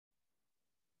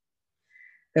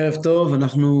ערב טוב,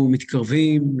 אנחנו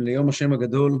מתקרבים ליום השם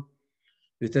הגדול,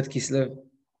 י"ט כסלו.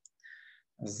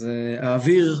 אז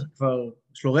האוויר כבר,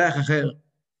 יש לו ריח אחר,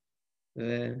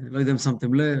 לא יודע אם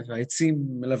שמתם לב, העצים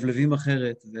מלבלבים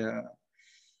אחרת,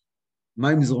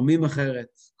 והמים זורמים אחרת.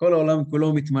 כל העולם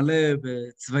כולו מתמלא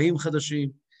בצבעים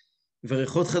חדשים,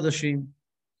 וריחות חדשים,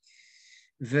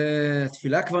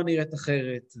 והתפילה כבר נראית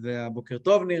אחרת, והבוקר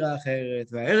טוב נראה אחרת,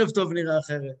 והערב טוב נראה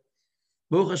אחרת.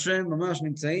 ברוך השם, ממש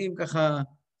נמצאים ככה,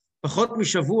 פחות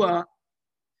משבוע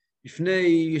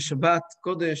לפני שבת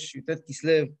קודש, י"ט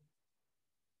כסלו.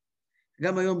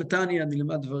 גם היום בתניא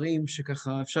נלמד דברים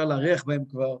שככה אפשר להריח בהם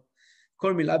כבר.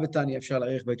 כל מילה בתניא אפשר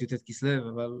להריח בה את י"ט כסלו,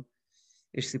 אבל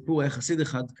יש סיפור, היה חסיד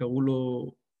אחד, קראו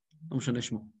לו, לא משנה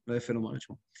שמו, לא יפה לומר את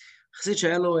שמו. חסיד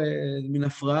שהיה לו מין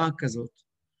הפרעה כזאת,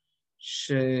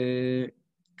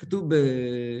 שכתוב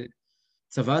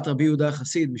בצוואת רבי יהודה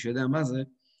החסיד, מי שיודע מה זה,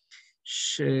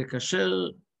 שכאשר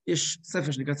יש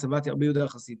ספר שנקרא צוואת רבי יהודה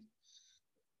החסיד,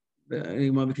 אני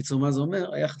אומר בקיצור מה זה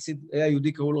אומר, היה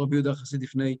יהודי, קראו לו רבי יהודה החסיד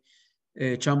לפני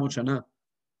 900 שנה,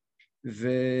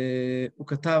 והוא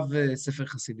כתב ספר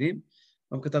חסידים,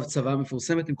 הוא כתב צוואה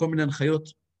מפורסמת עם כל מיני הנחיות,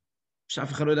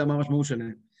 שאף אחד לא יודע מה המשמעות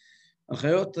שלהן.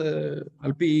 הנחיות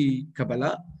על פי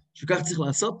קבלה, שכך צריך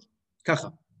לעשות, ככה.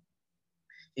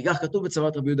 כי כך כתוב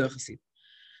בצוואת רבי יהודה החסיד.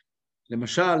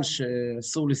 למשל,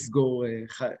 שאסור לסגור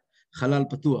חלל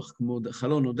פתוח, כמו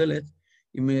חלון או דלת,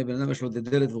 אם בן אדם יש לו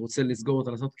דלת ורוצה לסגור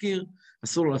אותה לעשות קיר,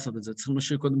 אסור לו לעשות את זה. צריכים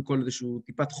להשאיר קודם כל איזשהו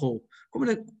טיפת חור. כל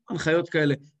מיני הנחיות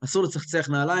כאלה. אסור לצחצח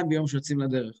נעליים ביום שיוצאים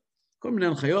לדרך. כל מיני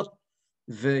הנחיות,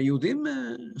 ויהודים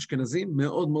אשכנזים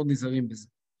מאוד מאוד נזהרים בזה.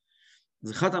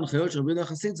 אז אחת ההנחיות של רבי יהודה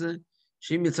החסיד זה,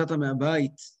 שאם יצאת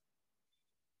מהבית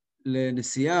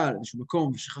לנסיעה, לאיזשהו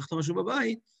מקום, ושכחת משהו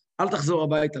בבית, אל תחזור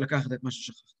הביתה לקחת את מה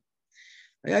ששכחת.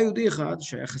 היה יהודי אחד,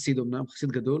 שהיה חסיד אמנם,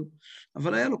 חסיד גדול,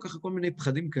 אבל היה לו ככה כל מיני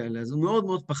פחדים כאלה, אז הוא מאוד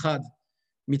מאוד פחד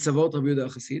מצוואות רבי יהודה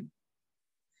החסיד.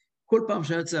 כל פעם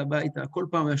שהיה יוצא הביתה, כל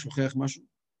פעם היה שוכח משהו,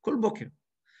 כל בוקר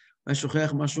היה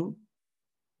שוכח משהו,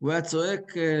 הוא היה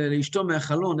צועק לאשתו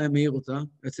מהחלון, היה מעיר אותה,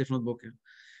 יוצא לפנות בוקר,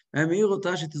 היה מעיר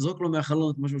אותה שתזרוק לו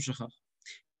מהחלון את מה שהוא שכח.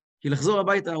 כי לחזור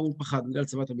הביתה הוא פחד, בגלל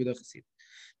צוואת רבי יהודה החסיד.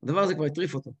 הדבר הזה כבר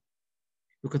הטריף אותו.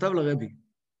 הוא כתב לרבי,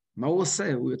 מה הוא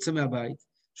עושה? הוא יוצא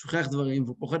מהבית, שוכח דברים,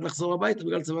 והוא פוחד לחזור הביתה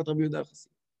בגלל צוואת רבי יהודה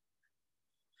החסיד.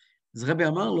 אז רבי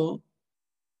אמר לו,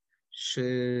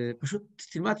 שפשוט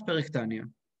תלמד פרק תניא.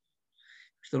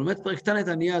 כשאתה לומד פרק תניא,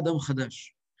 אתה נהיה אדם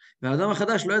חדש. והאדם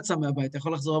החדש לא יצא מהבית, אתה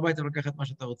יכול לחזור הביתה ולקחת מה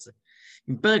שאתה רוצה.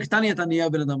 עם פרק תניא אתה נהיה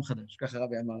בן אדם חדש, ככה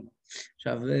רבי אמר לו.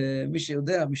 עכשיו, מי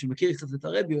שיודע, מי שמכיר קצת את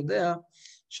הרבי, יודע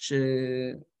שאף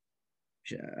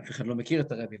אחד לא מכיר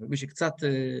את הרבי, ומי שקצת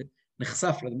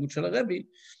נחשף לדמות של הרבי,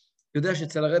 יודע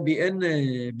שאצל הרבי אין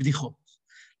בדיחות.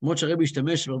 למרות שהרבי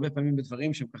השתמש הרבה פעמים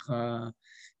בדברים שהם ככה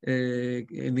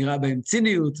נראה בהם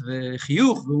ציניות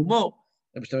וחיוך והומור,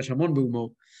 הרבי השתמש המון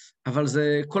בהומור, אבל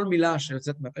זה כל מילה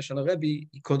שיוצאת מהפה של הרבי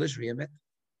היא קודש והיא אמת.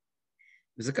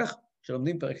 וזה כך,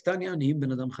 כשלומדים פרק תניא, נהיים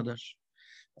בן אדם חדש.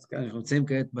 אז כאן אנחנו נמצאים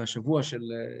כעת בשבוע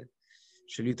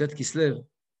של י"ט כסלו,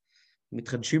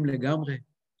 מתחדשים לגמרי,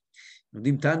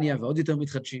 לומדים תניא ועוד יותר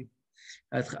מתחדשים.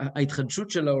 ההתחדשות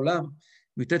של העולם,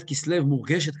 י"ט כסלו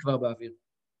מורגשת כבר באוויר.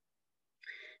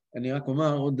 אני רק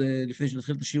אומר עוד לפני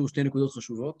שנתחיל את השיעור שתי נקודות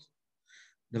חשובות.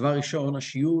 דבר ראשון,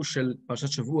 השיעור של פרשת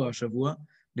שבוע, השבוע,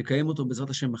 נקיים אותו בעזרת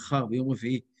השם מחר ביום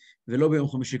רביעי, ולא ביום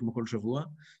חמישי כמו כל שבוע,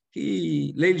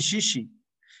 כי ליל שישי,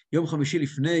 יום חמישי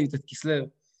לפני י"ט כסלו,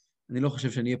 אני לא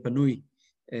חושב שאני אהיה פנוי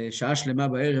שעה שלמה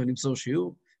בערב למסור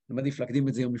שיעור, אני מעדיף להקדים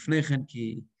את זה יום לפני כן,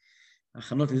 כי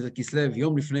ההכנות לי"ט כסלו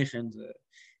יום לפני כן זה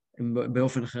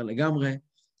באופן אחר לגמרי,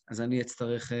 אז אני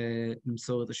אצטרך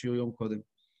למסור את השיעור יום קודם.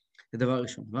 זה דבר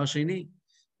ראשון. דבר שני,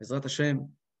 בעזרת השם,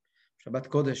 שבת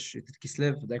קודש, י"ט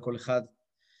כסלו, ודאי כל אחד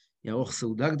יערוך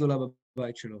סעודה גדולה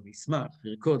בבית שלו, וישמח,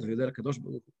 וירקוד, ויודה לקדוש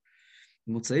ברוך הוא.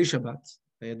 במוצאי שבת,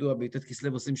 הידוע בי"ט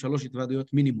כסלו עושים 3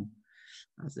 התוועדויות מינימום.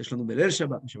 אז יש לנו בליל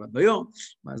שבת, שבת ביום,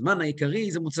 והזמן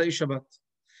העיקרי זה מוצאי שבת.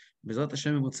 בעזרת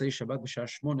השם במוצאי שבת בשעה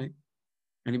 8,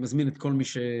 אני מזמין את כל מי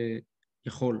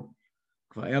שיכול,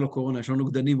 כבר היה לו קורונה, יש לו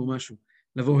נוגדנים או משהו,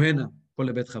 לבוא הנה, פה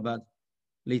לבית חב"ד,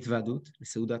 להתוועדות,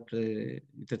 לסעודת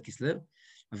י"ט כסלו,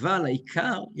 אבל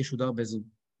העיקר ישודר בזום.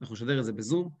 אנחנו נשדר את זה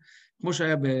בזום, כמו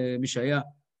שהיה במי שהיה,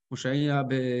 כמו שהיה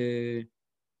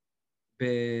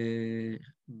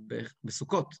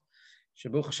בסוכות,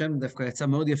 שברוך השם דווקא יצא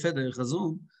מאוד יפה דרך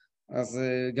הזום, אז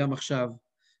גם עכשיו,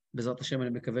 בעזרת השם אני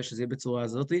מקווה שזה יהיה בצורה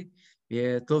הזאת,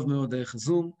 יהיה טוב מאוד דרך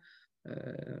הזום,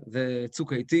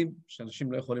 וצוק העיתים,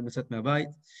 שאנשים לא יכולים לצאת מהבית.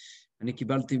 אני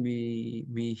קיבלתי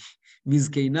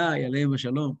מזקניי, עליהם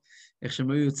השלום, איך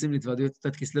שהם היו יוצאים להתוועדויות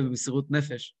י"ט כסלו במסירות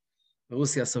נפש,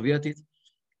 ברוסיה הסובייטית,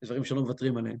 דברים שלא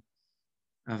מוותרים עליהם.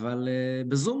 אבל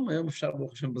בזום, היום אפשר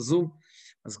ברוך השם בזום,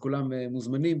 אז כולם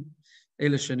מוזמנים,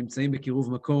 אלה שנמצאים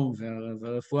בקירוב מקום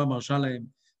והרפואה מרשה להם,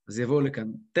 אז יבואו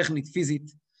לכאן טכנית,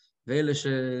 פיזית, ואלה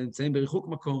שנמצאים בריחוק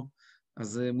מקום,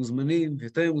 אז מוזמנים,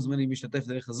 ויותר מוזמנים להשתתף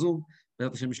דרך הזום,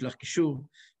 בעזרת השם ישלח קישור,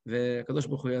 והקדוש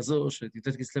ברוך הוא יעזור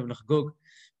שתיתת כסלו לחגוג,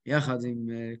 יחד עם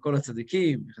כל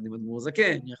הצדיקים, יחד עם אדמו"ר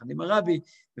זקן, יחד עם הרבי,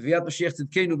 בביאת משיח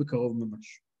צדקנו בקרוב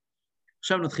ממש.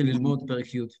 עכשיו נתחיל ללמוד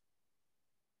פרק י'.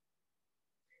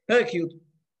 פרק י'.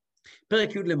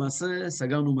 פרק י' למעשה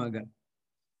סגרנו מעגל.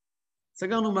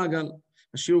 סגרנו מעגל.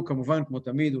 השיעור כמובן, כמו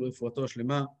תמיד, הוא לרפואתו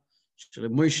השלמה של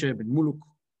רב מוישה בן מולוק,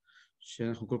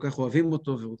 שאנחנו כל כך אוהבים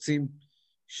אותו ורוצים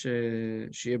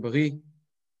שיהיה בריא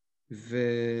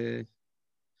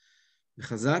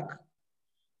וחזק.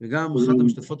 וגם אחת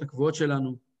המשתתפות הקבועות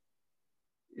שלנו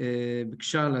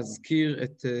ביקשה להזכיר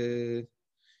את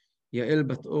יעל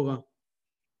בת אורה,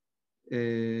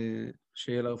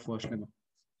 שיהיה לה רפואה שלמה.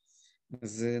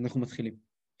 אז אנחנו מתחילים.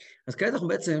 אז כעת אנחנו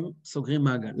בעצם סוגרים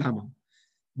מעגל. למה?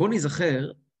 בואו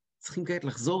נזכר, צריכים כעת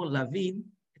לחזור להבין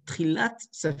את תחילת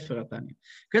ספר התניא.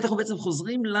 כעת אנחנו בעצם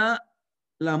חוזרים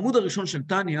לעמוד הראשון של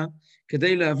תניא,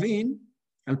 כדי להבין,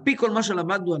 על פי כל מה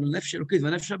שלמדנו על הנפש האלוקית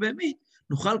והנפש הבהמית,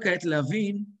 נוכל כעת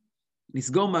להבין,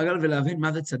 לסגור מעגל ולהבין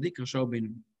מה זה צדיק, רשע או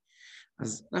בינוני.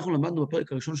 אז אנחנו למדנו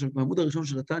בפרק הראשון, בעמוד הראשון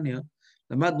של התניא,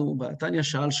 למדנו בתניא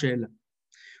שאל שאלה.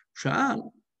 הוא שאל,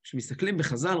 כשמסתכלים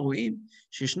בחז"ל רואים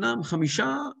שישנם 5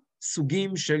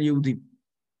 סוגים של יהודים.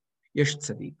 יש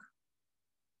צדיק,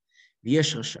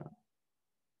 ויש רשע,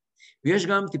 ויש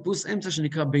גם טיפוס אמצע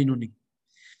שנקרא בינוני.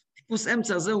 טיפוס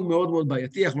אמצע הזה הוא מאוד מאוד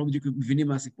בעייתי, אנחנו לא בדיוק מבינים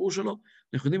מה הסיפור שלו,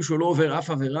 אנחנו יודעים שהוא לא עובר אף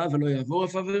עבירה ולא יעבור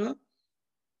אף עבירה,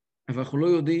 אבל אנחנו לא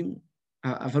יודעים,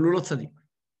 אבל הוא לא צדיק.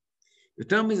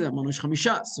 יותר מזה, אמרנו, יש 5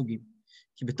 סוגים,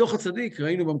 כי בתוך הצדיק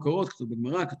ראינו במקורות, כתוב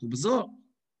בגמרא, כתוב בזוהר,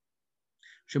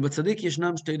 שבצדיק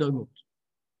ישנם 2 דרגות.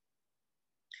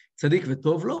 צדיק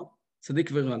וטוב לו, צדיק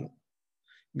ורע לו.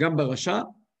 גם ברשע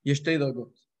יש 2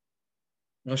 דרגות.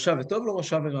 רשע וטוב לו,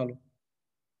 רשע ורע לו.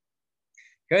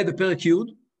 כעת בפרק י'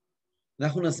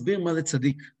 אנחנו נסביר מה זה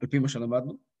צדיק, על פי מה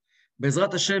שלמדנו.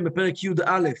 בעזרת השם בפרק י'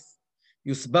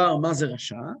 יוסבר מה זה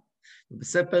רשע,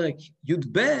 ובפרק י'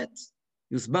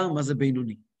 יוסבר מה זה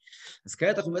בינוני. אז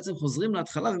כעת אנחנו בעצם חוזרים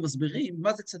להתחלה ומסבירים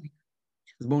מה זה צדיק.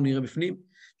 אז בואו נראה בפנים.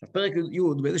 הפרק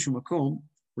י' באיזשהו מקום,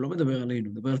 הוא לא מדבר עלינו,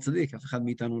 הוא מדבר על צדיק, אף אחד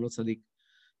מאיתנו לא צדיק.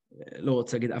 לא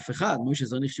רוצה להגיד אף אחד, מי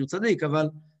שזרניך שהוא צדיק, אבל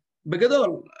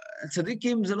בגדול,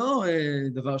 צדיקים זה לא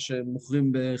דבר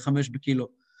שמוכרים ב5 בקילו,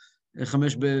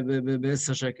 5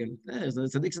 ב10 שקל.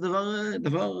 צדיק זה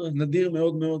דבר נדיר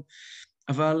מאוד מאוד,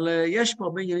 אבל יש פה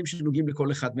הרבה עניינים שנוגעים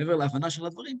לכל אחד. מעבר להבנה של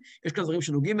הדברים, יש כאן דברים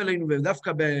שנוגעים אלינו,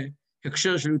 ודווקא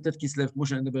בהקשר של י"ט כסלו, כמו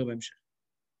שנדבר בהמשך.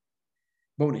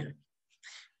 בואו נראה.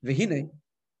 והנה,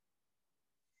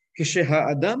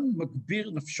 כשהאדם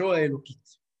מגביר נפשו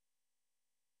האלוקית,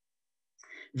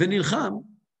 ונלחם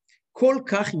כל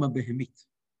כך עם הבהמית,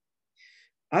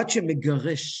 עד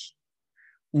שמגרש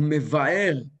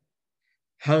ומבאר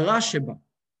הרע שבה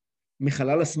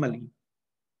מחלל השמאלי,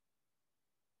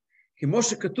 כמו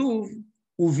שכתוב,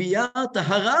 וביארת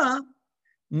הרע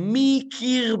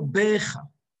מקרבך.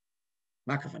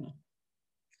 מה הכוונה?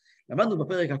 למדנו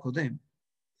בפרק הקודם,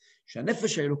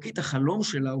 שהנפש האלוקית, החלום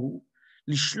שלה הוא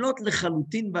לשלוט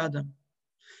לחלוטין באדם.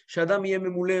 שאדם יהיה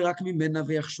ממולא רק ממנה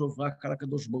ויחשוב רק על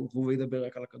הקדוש ברוך הוא, וידבר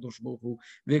רק על הקדוש ברוך הוא,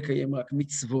 ויקיים רק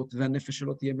מצוות, והנפש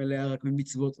שלו תהיה מלאה רק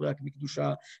ממצוות ורק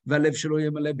מקדושה, והלב שלו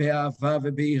יהיה מלא באהבה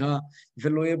וביראה,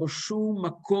 ולא יהיה בו שום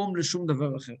מקום לשום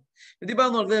דבר אחר.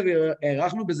 ודיברנו על זה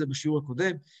והערכנו בזה בשיעור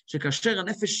הקודם, שכאשר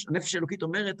הנפש האלוקית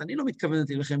אומרת, אני לא מתכוונת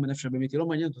להילחם בנפש הבהמית, היא לא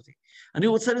מעניינת אותי. אני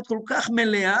רוצה להיות כל כך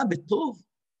מלאה בטוב,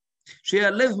 שיהיה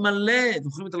הלב מלא,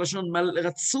 זוכרים את הלשון,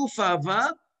 רצוף אהבה,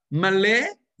 מלא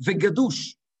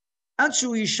וגדוש. עד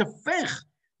שהוא יישפך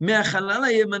מהחלל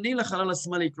הימני לחלל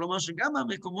השמאלי. כלומר שגם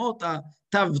המקומות,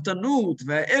 התאוותנות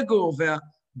והאגו,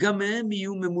 גם הם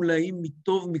יהיו ממולאים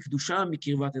מטוב, מקדושה,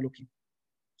 מקרבת אלוקים.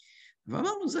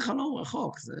 ואמרנו, זה חלום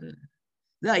רחוק,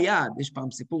 זה היעד. יש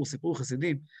פעם סיפור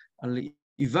חסידים על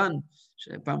איוון,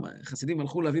 שפעם חסידים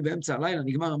הלכו להביא באמצע הלילה,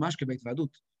 נגמר המשקה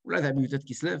בהתוועדות. אולי זה היה בי"ט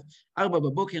כסלו, 4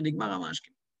 בבוקר נגמר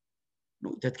המשקה.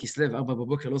 נו, י"ט כסלו, 4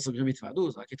 בבוקר לא סוגרים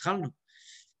התוועדות, רק התחלנו.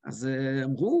 אז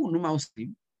אמרו, נו, מה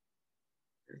עושים?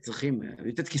 צריכים,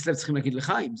 י"ט כסלו צריכים להגיד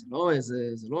לחיים,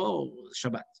 זה לא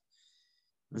שבת.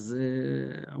 אז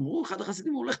אמרו, אחד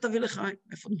החסידים, הוא הולך תביא לחיים.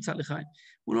 איפה נמצא לחיים?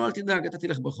 הוא לא, אל תדאג, אתה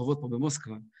תלך ברחובות פה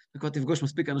במוסקבה, אתה כבר תפגוש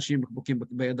מספיק אנשים בקבוקים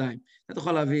בידיים. אתה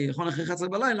תוכל להביא, נכון אחרי 11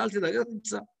 בלילה, אל תדאג, אתה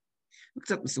תמצא. הוא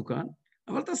קצת מסוכן,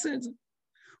 אבל תעשה את זה.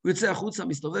 הוא יוצא החוצה,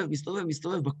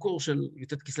 מסתובב בקור של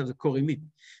י"ט כסלו, זה קור ימי.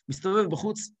 מסתובב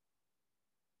בחוץ,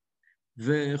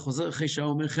 וחוזר אחרי שעה,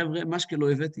 אומר, חבר'ה, משקה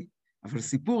לא הבאתי, אבל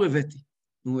סיפור הבאתי.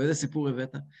 נו, איזה סיפור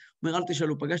הבאת? אומר, אל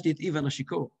תשאלו, פגשתי את איוון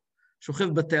השיכור, שוכב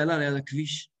בתעלה ליד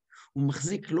הכביש, הוא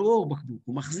מחזיק לא בקבוק,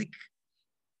 הוא מחזיק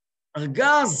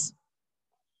ארגז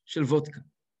של וודקה.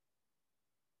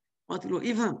 אמרתי לו,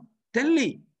 איוון, תן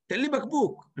לי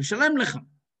בקבוק, אני אשלם לך.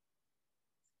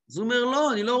 אז הוא אומר,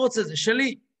 לא, אני לא רוצה, זה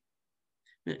שלי.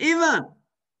 אומר, איוון,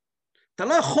 אתה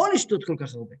לא יכול לשתות כל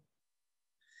כך הרבה.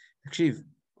 תקשיב,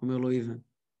 אומר לו איוון,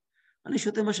 אני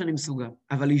שותה מה שאני מסוגל,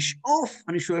 אבל לשאוף,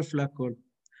 אני שואף להכל.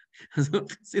 אז הוא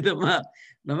חסיד אמר,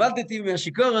 למדתי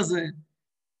מהשיכור הזה,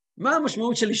 מה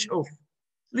המשמעות של לשאוף?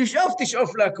 לשאוף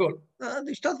תשאוף להכל.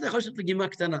 לשתות אתה יכול לשתות לגימה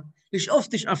קטנה, לשאוף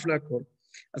תשאף להכל.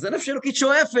 אז הנפש אלוקית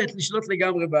שואפת לשלוט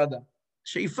לגמרי באדם.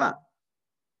 שאיפה.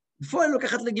 בפועל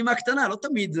לוקחת לגימה קטנה,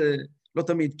 לא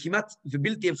תמיד, כמעט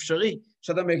ובלתי אפשרי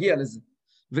שאדם יגיע לזה.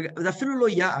 וזה אפילו לא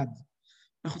יעד.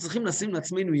 אנחנו צריכים לשים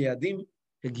לעצמנו יעדים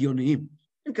הגיוניים.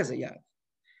 אין כזה יעד.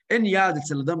 אין יעד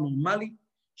אצל אדם נורמלי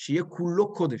שיהיה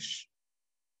כולו קודש.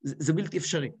 זה בלתי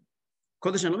אפשרי.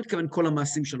 קודש, אני לא מתכוון כל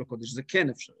המעשים שלו קודש, זה כן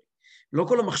אפשרי. לא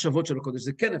כל המחשבות שלו קודש,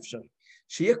 זה כן אפשרי.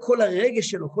 שיהיה כל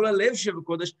הרגש שלו, כל הלב שלו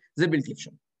קודש, זה בלתי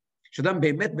אפשרי. שאדם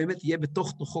באמת יהיה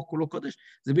בתוך תוכו כולו קודש,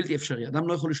 זה בלתי אפשרי. אדם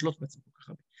לא יכול לשלוט בעצמו כל כך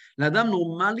הרבה. לאדם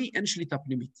נורמלי אין שליטה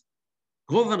פנימית.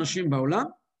 רוב האנשים בעולם,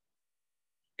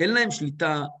 אין להם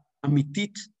שליטה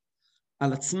אמיתית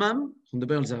על עצמם, אנחנו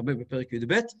נדבר על זה הרבה בפרק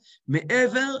י"ב,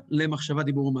 מעבר למחשבה,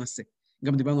 דיבור ומעשה.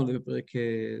 גם דיברנו על זה בפרק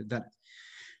ד'.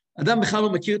 אדם בכלל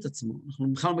לא מכיר את עצמו,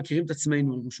 אנחנו בכלל לא מכירים את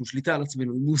עצמנו, אנחנו שום שליטה על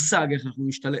עצמנו, מושג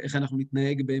איך אנחנו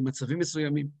נתנהג במצבים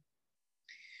מסוימים.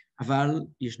 אבל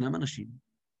ישנם אנשים,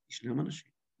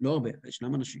 לא הרבה,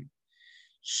 ישנם אנשים,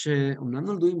 שאומנם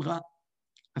נולדו עם רע,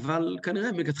 אבל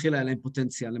כנראה מלכתחילה היה להם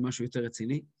פוטנציאל למשהו יותר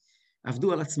רציני,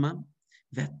 עבדו על עצמם,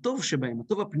 והטוב שבהם,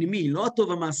 הטוב הפנימי, לא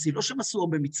הטוב המעשי, לא שהם עשו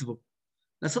הרבה מצוות.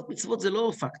 לעשות מצוות זה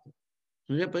לא פקטור.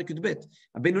 נראה פרק י"ב,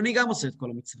 הבינוני גם עושה את כל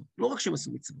המצוות, לא רק שהם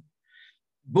עשו מצוות.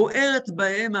 בוערת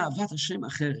בהם אהבת השם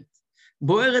אחרת,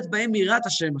 בוערת בהם יראת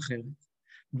השם אחרת,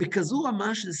 בכזו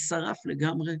רמה שזה שרף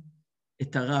לגמרי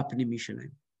את הרע הפנימי שלהם.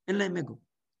 אין להם אגו,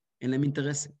 אין להם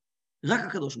אינטרסים, רק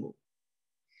הקדוש ברוך הוא.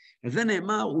 על זה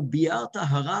נאמר, וביארת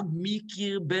הרע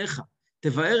מקרבך,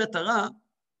 תבאר את הרע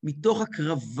מתוך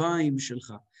הקרביים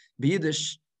שלך.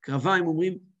 ביידיש, קרביים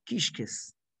אומרים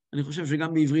קישקס. אני חושב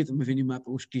שגם בעברית הם מבינים מה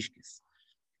הפירוש קישקס.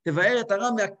 תבאר את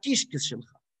הרע מהקישקס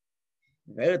שלך.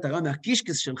 תבאר את הרע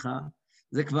מהקישקס שלך,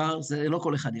 זה כבר, זה לא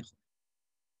כל אחד יכול.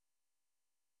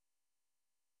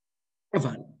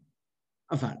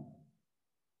 אבל,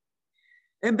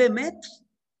 הם באמת,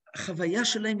 החוויה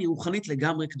שלהם היא רוחנית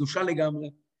לגמרי, קדושה לגמרי,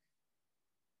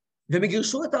 והם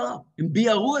הגירשו את הרע, הם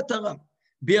ביארו את הרע.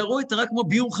 ביארו את הרע כמו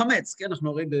ביור חמץ, כן? אנחנו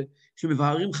הרי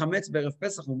כשמבארים חמץ בערב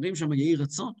פסח, אומרים שם יהי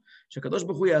רצון, שהקדוש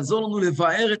ברוך הוא יעזור לנו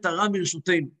לבאר את הרע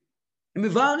מרשותנו. הם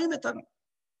מבארים את הרע.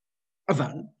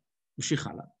 אבל, נמשיך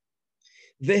הלאה,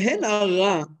 והן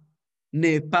הרע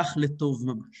נהפך לטוב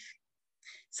ממש.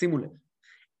 שימו לב,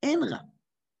 אין רע.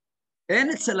 אין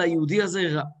אצל היהודי הזה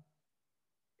רע.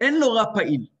 אין לו רע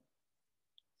פעיל.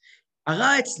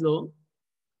 הרע אצלו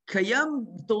קיים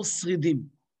בתור שרידים.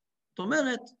 זאת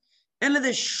אומרת, אין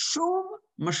לזה שום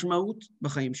משמעות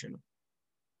בחיים שלו.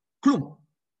 כלום.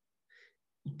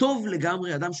 הוא טוב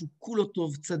לגמרי, אדם שהוא כולו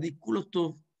טוב, צדיק, כולו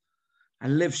טוב,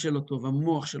 הלב שלו טוב,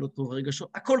 המוח שלו טוב,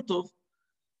 הרגשות, הכל טוב.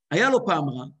 היה לו פעם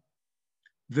רע,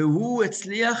 והוא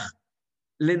הצליח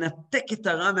לנתק את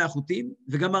הרע מהחוטים,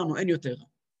 וגמרנו, אין יותר רע.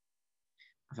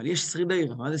 אבל יש שרידי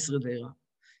רע. מה זה שרידי רע?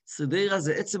 שרידי רע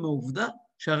זה עצם העובדה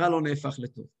שהרע לא נהפך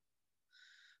לטוב.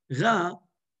 רע,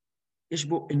 יש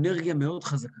בו אנרגיה מאוד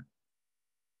חזקה.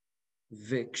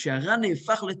 וכשהרע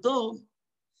נהפך לטוב,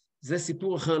 זה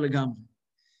סיפור אחר לגמרי.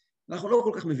 אנחנו לא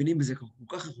כל כך מבינים בזה, כל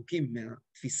כך רחוקים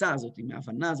מהתפיסה הזאת,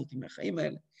 מההבנה הזאת, מהחיים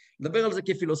האלה. לדבר על זה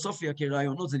כפילוסופיה,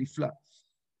 כרעיונות, זה נפלא.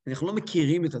 אנחנו לא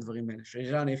מכירים את הדברים האלה,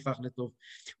 שרע נהפך לטוב.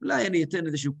 אולי אני אתן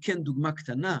איזשהו כן דוגמה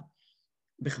קטנה.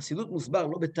 בחסידות מוסבר,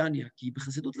 לא בתניא, כי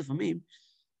בחסידות לפעמים,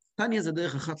 תניא זה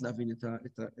דרך אחת להבין את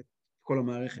כל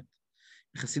המערכת.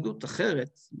 בחסידות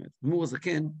אחרת, זאת אומרת, אדמו"ר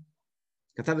הזקן,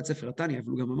 כתב את ספר התניא, אבל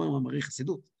הוא גם אמר מאמרי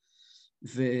חסידות.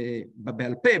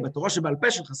 ובעל פה, בתורה שבעל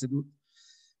פה של חסידות,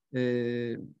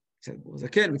 אצל אדמו"ר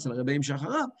הזקן ואצל הרבאים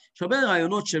שאחריו, יש הרבה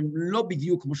רעיונות שהם לא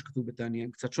בדיוק כמו שכתוב בתניא,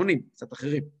 הם קצת שונים, קצת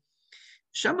אחרים.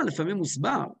 שם לפעמים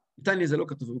מוסבר, בתניא זה לא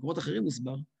כתוב, במקומות אחרים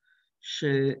מוסבר,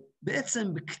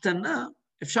 שבעצם בקטנה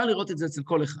אפשר לראות את זה אצל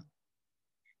כל אחד.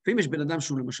 לפעמים יש בן אדם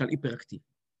שהוא למשל היפראקטיבי.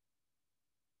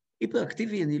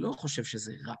 היפראקטיבי, אני לא חושב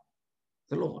שזה רע.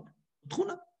 זה לא רע.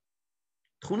 תכונה.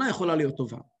 תכונה יכולה להיות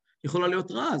טובה. יכולה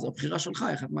להיות רעה, זו הבחירה שלך,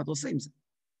 מה אתה עושה עם זה?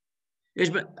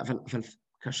 אבל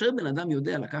כאשר בן אדם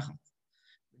יודע לקחת,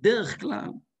 דרך כלל,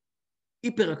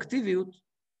 היפראקטיביות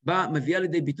מביאה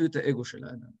לידי ביטוי את האגו של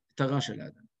האדם, את הרע של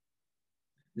האדם.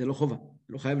 זה לא חובה,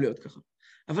 לא חייב להיות ככה.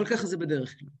 אבל ככה זה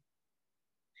בדרך כלל.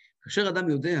 כאשר אדם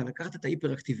יודע לקחת את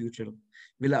ההיפראקטיביות שלו,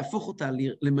 ולהפוך אותה,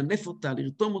 למנף אותה,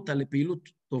 לרתום אותה לפעילות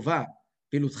טובה,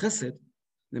 פעילות חסד,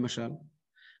 למשל,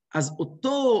 אז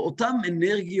אותם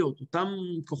אנרגיות, אותם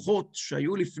כוחות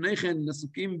שהיו לפני כן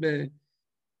עסוקים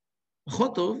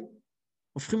בפחות טוב,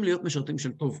 הופכים להיות משרתים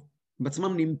של טוב,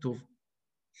 בעצמם נהיים טוב.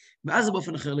 ואז זה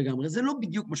באופן אחר לגמרי. זה לא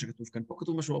בדיוק מה שכתוב כאן, פה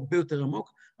כתוב משהו הרבה יותר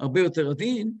עמוק, הרבה יותר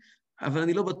עדין, אבל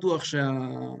אני לא בטוח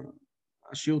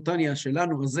שהשיעור תניא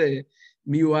שלנו הזה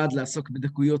מיועד לעסוק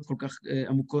בדקויות כל כך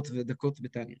עמוקות ודקות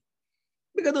בתניא.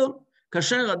 בגדול,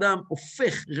 כאשר אדם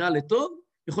הופך רע לטוב,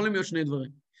 יכולים להיות שני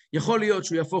דברים. יכול להיות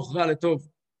שהוא יהפוך רע לטוב,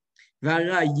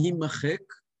 והרע יימחק,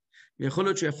 ויכול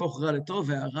להיות שהוא יהפוך רע לטוב,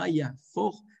 והרע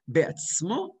יהפוך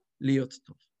בעצמו להיות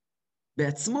טוב.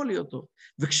 בעצמו להיות טוב.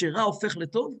 וכשרע הופך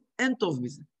לטוב, אין טוב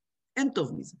מזה. אין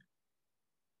טוב מזה.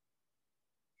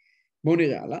 בואו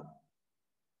נראה הלאה.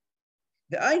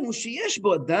 דהיינו שיש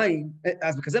בו עדיין,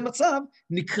 אז בכזה מצב,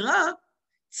 נקרא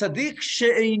צדיק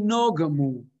שאינו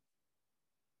גמור.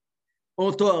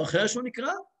 או תואר אחר שהוא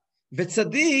נקרא,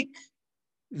 וצדיק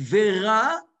ורע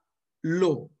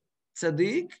לא.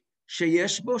 צדיק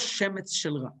שיש בו שמץ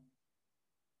של רע.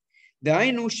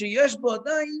 דהיינו שיש בו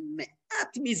עדיין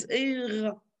מעט מזעי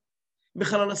רע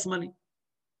בחלל השמאלי.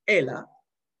 אלא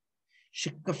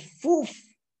שכפוף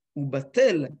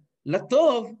ובטל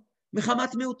לטוב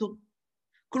מחמת מיעוטו.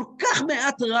 כל כך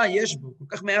מעט רע יש בו, כל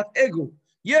כך מעט אגו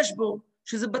יש בו,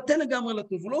 שזה בטל לגמרי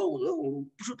לטוב. הוא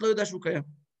פשוט לא יודע שהוא קיים.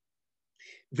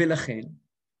 ולכן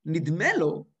נדמה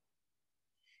לו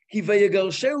כי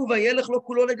ויגרשהו וילך לו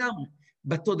כולו לגמרי.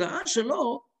 בתודעה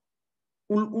שלו,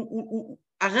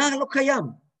 הרע לא קיים.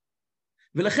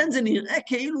 ולכן זה נראה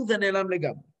כאילו זה נעלם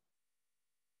לגמרי.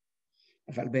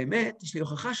 אבל באמת, יש לי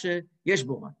הוכחה שיש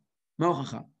בו רע. מה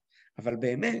ההוכחה? אבל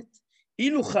באמת,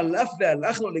 אילו חלף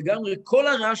והלך לו לגמרי, כל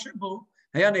הרע שבו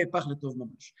היה נהפך לטוב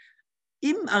ממש.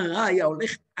 אם הרע היה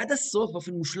הולך עד הסוף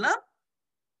באופן מושלם,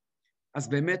 אז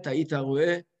באמת היית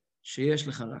רואה שיש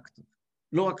לך רק טוב.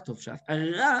 לא רק טוב שאף.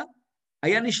 הרע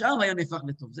היה נשאר והיה נהפך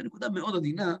לטוב. זו נקודה מאוד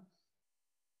עדינה.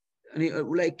 אני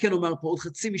אולי כן אומר פה עוד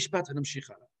חצי משפט ונמשיך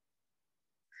הלאה.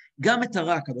 גם את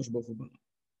הרע הקדוש ברוך הוא ברא.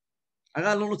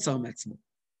 הרע לא נוצר מעצמו,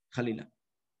 חלילה.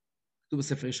 כתוב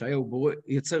בספר ישעיהו, הוא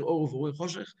יצר אור ובורא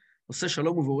חושך, עושה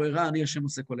שלום ובורא רע, אני השם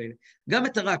עושה כל אלה. גם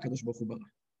את הרע הקדוש ברוך הוא ברא.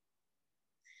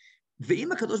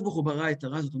 ואם הקדוש ברוך הוא ברא את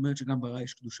הרע, זאת אומרת שגם ברע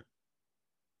יש קדושה.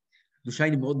 קדושה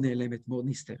היא מאוד נעלמת, מאוד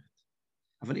נסתרת.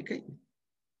 אבל היא קיימת.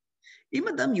 אם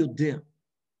אדם יודע,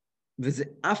 וזה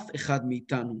אף אחד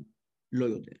מאיתנו לא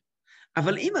יודע,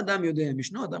 אבל אם אדם יודע, אם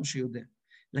ישנו אדם שיודע,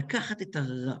 לקחת את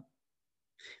הרע,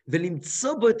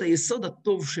 ולמצוא בו את היסוד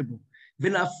הטוב שבו,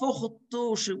 ולהפוך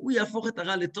אותו, שהוא יהפוך את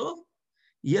הרע לטוב,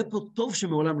 יהיה פה טוב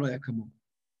שמעולם לא היה כמוהו.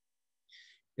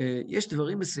 יש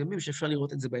דברים מסוימים שאפשר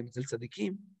לראות את זה בהם אצל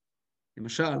צדיקים.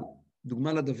 למשל,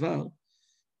 דוגמה לדבר,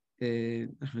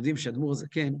 אנחנו יודעים שהאדמו"ר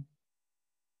הזקן,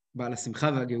 בעל השמחה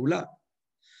והגאולה,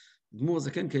 האדמו"ר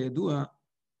הזקן כידוע,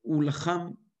 הוא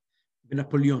לחם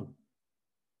בנפוליאון.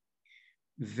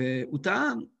 והוא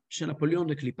טען שנפוליאון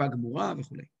לקליפה גמורה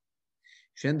וכו'.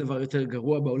 שאין דבר יותר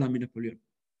גרוע בעולם מנפוליאון.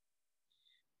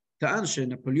 טען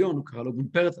שנפוליאון, הוא קרא לו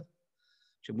בונפרטה,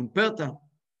 שבונפרטה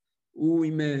הוא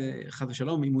עם חד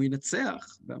ושלום, אם הוא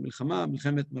ינצח במלחמה,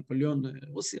 מלחמת נפוליאון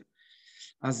רוסיה,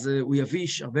 אז הוא יביא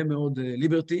הרבה מאוד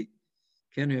ליברטי,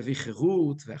 כן, הוא יביא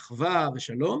חירות ואחווה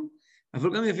ושלום,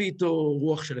 אבל גם יביא איתו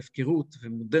רוח של הפקרות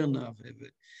ומודרנה,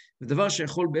 ודבר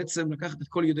שיכול בעצם לקחת את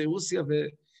כל יהודי רוסיה,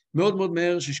 ומאוד מאוד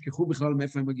מהר שישכחו בכלל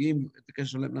מאיפה הם מגיעים, את הקשר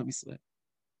שלהם לעם ישראל.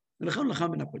 ולכן הוא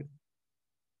לחם בנפוליאון.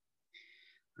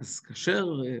 אז כאשר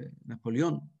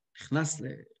נפוליאון נכנס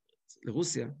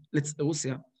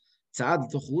לרוסיה, צעד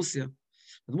לתוך רוסיה,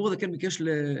 האדמו"ר הזקן ביקש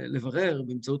לברר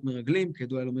באמצעות מרגלים,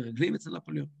 כידוע היה לו מרגלים אצל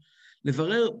נפוליאון,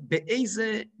 לברר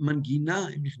באיזה מנגינה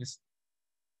הם נכנסו.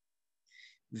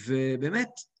 ובאמת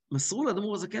מסרו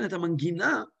לאדמו"ר הזקן את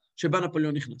המנגינה שבה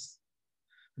נפוליאון נכנס.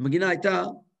 המנגינה הייתה,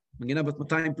 מנגינה בת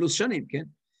 200 פלוס שנים, כן?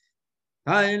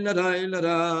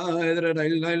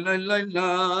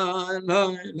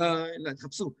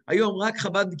 תחפשו. היום רק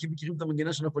חב"דניקים מכירים את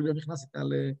המנגינה של נפוליאון נכנס איתה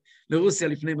לרוסיה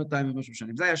לפני 200 ומשהו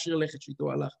שנים. זה היה שיר לכת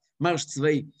שאיתו הלך, מרש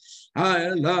צבאי.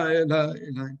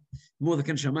 האדמו"ר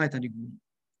הזקן שמע את הניגון.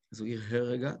 אז הוא הרהר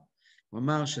רגע, הוא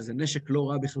אמר שזה נשק לא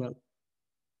רע בכלל.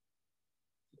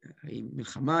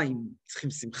 מלחמה,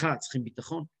 צריכים שמחה, צריכים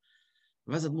ביטחון.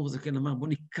 ואז האדמו"ר הזקן אמר, בוא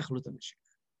ניקח לו את הנשק.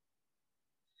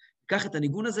 ניקח את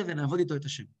הניגון הזה ונעבוד איתו את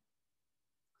השם.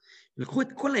 לקחו את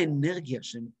כל האנרגיה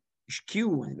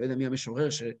השקיעו, אני לא יודע מי המשורר,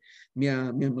 מי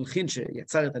המלחין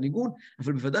שיצר את הניגון,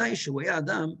 אבל בוודאי שהוא היה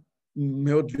אדם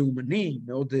מאוד לאומני,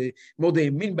 מאוד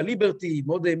האמין בליברטי,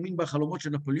 מאוד האמין בחלומות של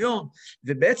נפוליאון,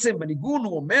 ובעצם בניגון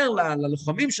הוא אומר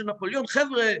ללוחמים של נפוליאון,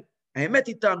 חבר'ה, האמת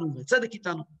איתנו והצדק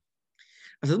איתנו.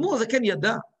 אז האדמו"ר הזה כן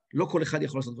ידע, לא כל אחד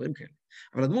יכול לעשות דברים כאלה,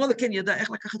 אבל האדמו"ר הזה כן ידע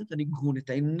איך לקחת את הניגון, את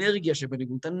האנרגיה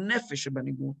שבניגון, את הנפש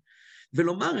שבניגון,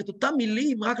 ולומר את אותם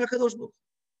מילים רק לקדוש ברוך הוא.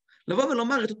 לבוא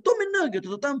ולומר את אותו אנרגיות, את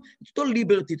אותו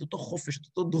ליברטי, את אותו חופש, את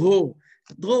אותו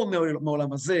דרור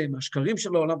מהעולם הזה, מהשקרים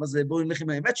של העולם הזה, בואו נלך עם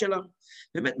האמת שלנו.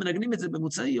 באמת מנגנים את זה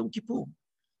במוצאי יום כיפור,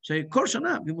 שכל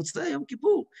שנה במוצאי יום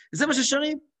כיפור, וזה מה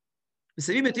ששרים.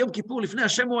 מסיימים את יום כיפור לפני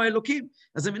השם הוא האלוקים,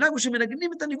 אז זה מנהג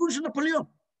שמנגנים את הניגון של נפוליאון.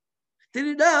 תני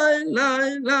לי,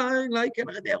 כן,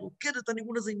 הרבי היה רוקד את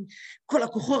הניגון הזה עם כל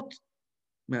הכוחות,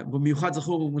 במיוחד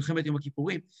זכור מלחמת יום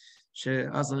הכיפורים,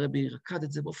 שאז הרבי רקד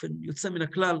את זה באופן יוצא מן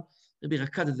הכלל, הרבי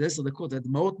רקד את זה 10 דקות,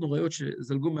 הדמעות נוראיות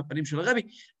שזלגו מהפנים של הרבי,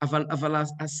 אבל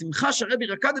השמחה שהרבי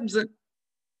רקד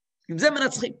עם זה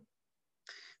מנצחים.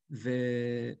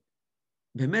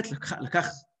 ובאמת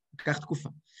לקח תקופה.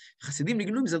 חסידים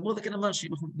ניגנו עם זה, אדמו"ר הזקן אמר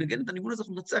שאם אנחנו נגן את הניגון הזה,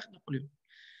 אנחנו ננצח את נפוליאון.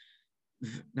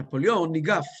 נפוליאון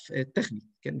ניגף טכנית,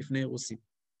 כן, בפני רוסים.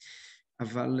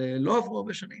 אבל לא עברו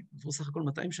הרבה שנים, עברו סך הכל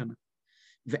 200 שנה.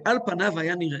 ועל פניו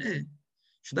היה נראה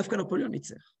שדווקא נפוליאון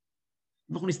ניצח.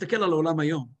 אם אנחנו נסתכל על העולם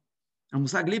היום,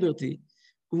 המושג ליברטי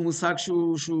הוא מושג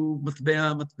שהוא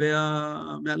מטבע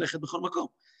מהלכת בכל מקום.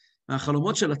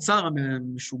 החלומות של הצאר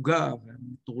המשוגע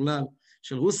והמטורלל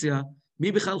של רוסיה,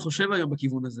 מי בכלל חושב היום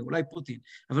בכיוון הזה? אולי פוטין.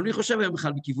 אבל מי חושב היום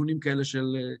בכלל בכיוונים כאלה של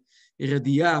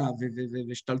רדיעה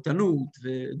ושתלטנות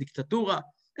ודיקטטורה?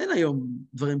 אין היום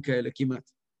דברים כאלה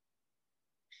כמעט.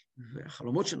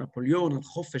 והחלומות של נפוליאון על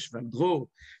חופש ועל דרור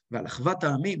ועל אחוות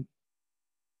העמים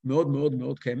מאוד מאוד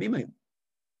מאוד קיימים היום.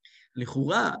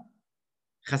 לכאורה,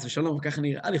 חס ושלום, וככה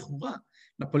נראה, לכאורה,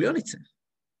 נפוליאון ניצח.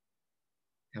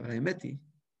 אבל האמת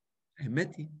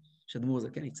היא שהאדמו"ר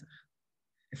הזה כן ניצח.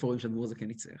 איפה רואים שהאדמו"ר הזה כן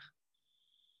ניצח?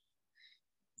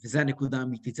 וזו הנקודה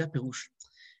האמיתית, זה הפירוש.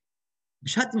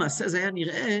 בשעת מעשה זה היה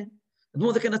נראה,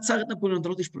 האדמו"ר הזה כן עצר את נפוליאון, אתה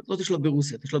לא תשלוט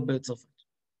ברוסיה, תשלוט בצרפת.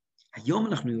 היום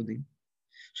אנחנו יודעים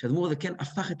שהאדמו"ר הזה כן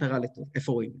הפך את הרע לטוב.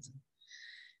 איפה רואים את זה?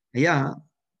 היה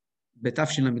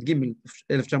בתשל"ג,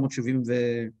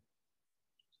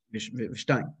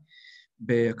 1972,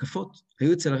 בהקפות,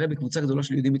 היו אצל הרבי קבוצה גדולה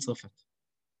של יהודים מצרפת.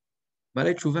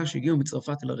 בעלי תשובה שהגיעו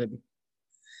מצרפת אל הרבי.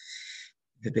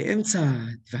 ובאמצע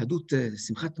התוועדות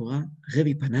שמחת תורה,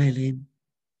 הרבי פנה אליהם,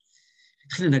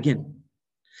 התחיל לנגן.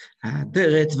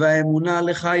 הדרת והאמונה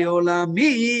לחיי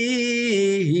עולמים,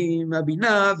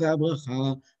 הבינה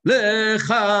והברכה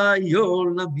לחיי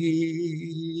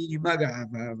עולמים,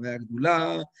 הגאווה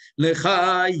והגדולה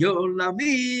לחיי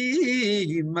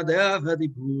עולמים, הדעה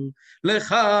והדיבור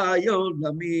לחיי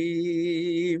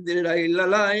עולמים.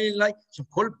 עכשיו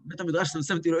כל בית המדרש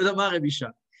סמסמתי לא יודע מה הרבי שם,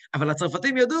 אבל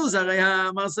הצרפתים ידעו, זה הרי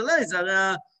המרסלי, זה הרי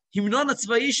ההמנון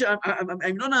הצבאי,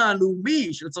 ההמנון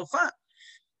הלאומי של צרפת.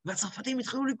 והצרפתים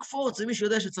התחילו לקפוץ, ומי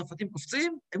שיודע שצרפתים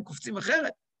קופצים, הם קופצים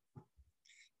אחרת.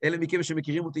 אלה מכם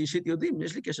שמכירים אותי אישית יודעים,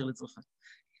 יש לי קשר לצרפת.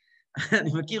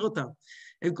 אני מכיר אותם.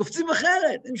 הם קופצים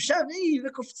אחרת, הם שרים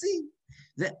וקופצים.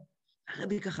 זה,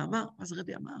 הרבי ככה אמר, מה זה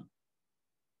הרבי אמר?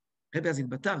 הרבי אז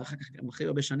התבטא, ואחר כך גם אחרי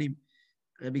הרבה שנים,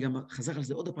 הרבי גם חזר על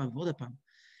זה עוד הפעם ועוד הפעם.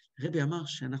 הרבי אמר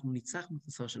שאנחנו ניצחנו את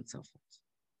הצער של צרפת.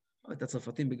 לא את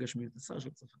הצרפתים בגשמיות, את הצער של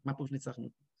צרפת. מה פה שניצחנו?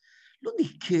 לא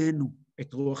דיכאנו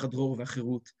את רוח הדרור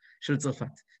והחירות של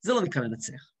צרפת. זה לא נקרא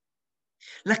לנצח.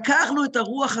 לקחנו את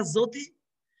הרוח הזאת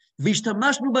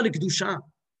והשתמשנו בה לקדושה.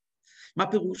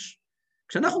 מה פירוש?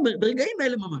 כשאנחנו ברגעים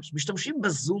האלה ממש משתמשים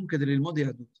בזום כדי ללמוד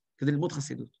יהדות, כדי ללמוד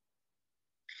חסידות.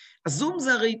 הזום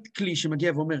זה הרי כלי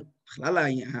שמגיע ואומר, בכלל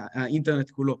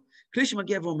האינטרנט כולו, כלי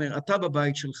שמגיע ואומר, אתה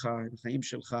בבית שלך, בחיים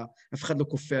שלך, אף אחד לא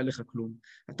כופה עליך כלום.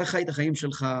 אתה חי את החיים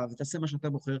שלך ותעשה מה שאתה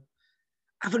בוחר.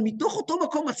 אבל מתוך אותו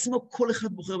מקום עצמו, כל אחד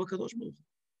בוחר בקדוש ברוך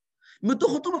הוא.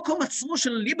 מתוך אותו מקום עצמו של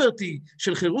ליברטי,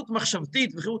 של חירות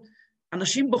מחשבתית וחירות,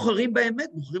 אנשים בוחרים באמת,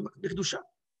 בוחרים בקדושה.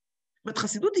 זאת אומרת,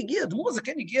 חסידות הגיעה, האדמו"ר הזה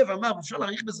כן הגיע ואמר, אפשר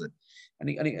להעריך בזה.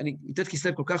 י"ט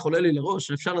כסלו כל כך עולה לי לראש,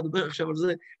 שאפשר לדבר עכשיו על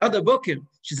זה עד הבוקר,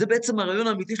 שזה בעצם הרעיון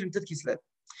האמיתי של י"ט כסלו.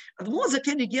 האדמו"ר הזה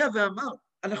כן הגיע ואמר,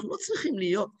 אנחנו לא צריכים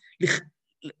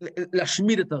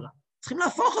להשמיד את הרע, צריכים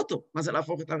להפוך אותו. מה זה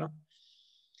להפוך את הרע?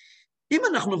 אם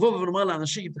אנחנו נבוא ונאמר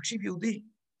לאנשים, תקשיב יהודי,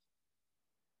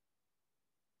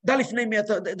 דע לפני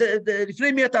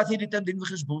מי אתה עתיד ליתן דין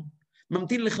וחשבון,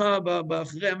 ממתין לך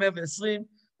באחרי 120,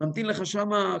 ממתין לך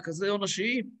שמה כזה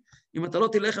עונשים, אם אתה לא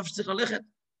תלך איפה שצריך ללכת,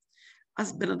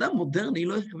 אז בן אדם מודרני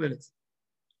לא יקבל את זה.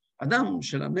 אדם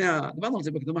של המאה, דיברנו על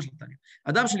זה בקדומה של ה'תניא,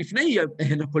 אדם שלפני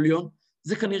נפוליאון,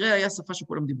 זה כנראה היה שפה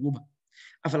שכולם דיברו בה.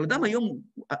 אבל אדם היום,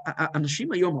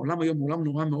 האנשים היום, העולם היום הוא עולם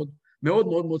נורא מאוד, מאוד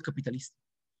מאוד מאוד קפיטליסטי.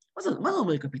 מה זה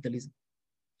אומר קפיטליזם?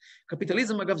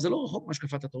 קפיטליזם, אגב, זה לא רחוק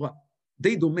מהשקפת התורה.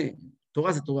 די דומה.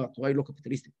 תורה זה תורה, תורה היא לא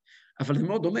קפיטליסטית. אבל זה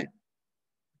מאוד דומה.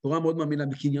 תורה מאוד מאמינה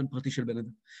בקניין פרטי של בן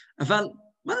אדם. אבל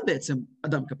מה זה בעצם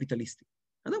אדם קפיטליסטי?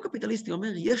 אדם קפיטליסטי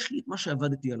אומר, יש לי את מה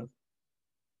שעבדתי עליו.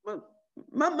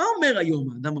 מה אומר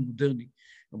היום האדם המודרני,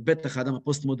 או בטח האדם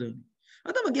הפוסט-מודרני?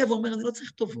 האדם מגיע ואומר, אני לא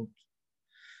צריך טובות.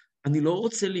 אני לא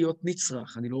רוצה להיות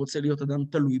נצרך, אני לא רוצה להיות אדם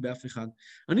תלוי באף אחד.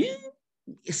 אני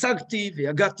השגתי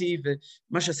ויגעתי,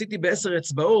 ומה שעשיתי ב10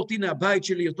 אצבעות, הנה הבית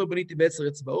שלי, אותו בניתי ב10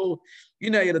 אצבעות,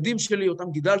 הנה הילדים שלי,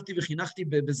 אותם גידלתי וחינכתי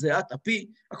בזיעת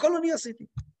אפי, הכל אני עשיתי.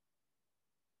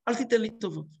 אל תיתן לי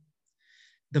טובות.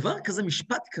 דבר כזה,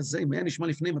 משפט כזה, אם היה נשמע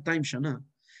לפני 200 שנה,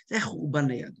 זה היה חורבן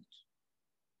ליהדות.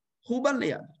 חורבן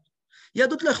ליהדות.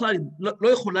 יהדות לא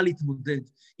יכולה להתמודד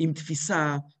עם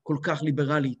תפיסה כל כך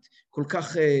ליברלית, כל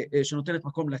כך שנותנת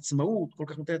מקום לעצמאות, כל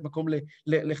כך נותנת מקום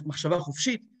למחשבה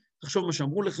חופשית. תחשוב מה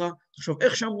שאמרו לך, תחשוב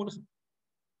איך שאמרו לך.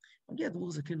 מגיע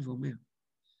אדמו"ר זקן ואומר,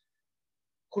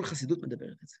 כל חסידות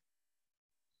מדברת את זה.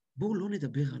 בואו לא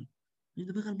נדבר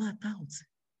נדבר על מה אתה רוצה.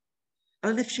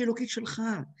 על הנפש האלוקית שלך,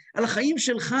 על החיים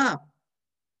שלך.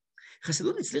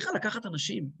 חסידות הצליחה לקחת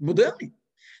אנשים מודרניים,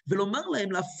 ולומר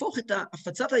להם להפוך את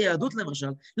הפצת היהדות למשל,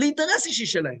 לאינטרס אישי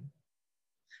שלהם.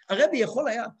 הרבי יכול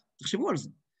היה, תחשבו על זה,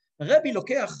 הרבי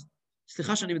לוקח,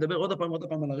 סליחה שאני מדבר עוד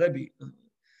פעם על הרבי,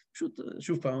 פשוט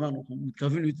שוב פעם אמרנו, אנחנו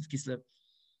מתקרבים לי"ט כסלו.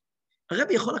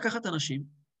 הרבי יכול לקחת אנשים,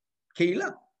 קהילה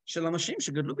של אנשים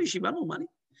שגדלו בישיבה נורמלית,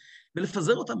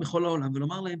 ולפזר אותם בכל העולם,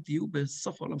 ולומר להם, תהיו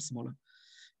בסוף העולם שמאלה.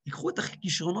 תיקחו את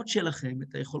הכישרונות שלכם,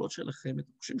 את היכולות שלכם, את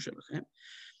החושים שלכם,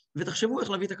 ותחשבו איך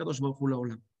להביא את הקדוש ברוך הוא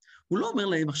לעולם. הוא לא אומר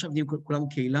להם, עכשיו נהיים כולנו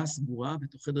קהילה סגורה,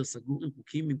 בתוך חדר סגור, עם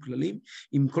חוקים, עם כללים,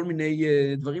 עם כל מיני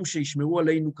דברים שישמרו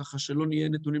עלינו ככה שלא נהיה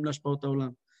נתונים להשפעות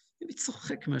העולם. אני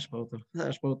צוחק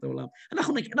מהשפעות העולם.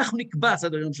 אנחנו נקבע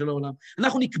סדר יום של העולם.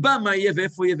 אנחנו נקבע מה יהיה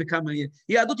ואיפה יהיה וכמה יהיה.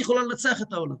 היהדות יכולה לנצח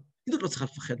את העולם. היהדות לא צריכה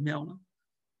לפחד מהעולם.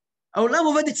 העולם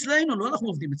עובד אצלנו, לא אנחנו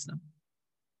עובדים אצלנו.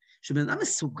 שבן אדם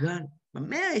מסוגל,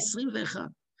 במאה ה-21,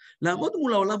 לעמוד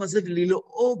מול העולם הזה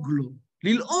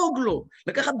ללעוג לו,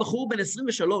 לקחת בחור בן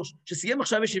 23, שסיים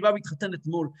עכשיו ישיבה והתחתן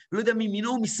אתמול, לא יודע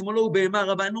מימינו ומשמאלו ובהמה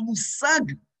רבה, אין לו מושג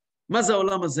מה זה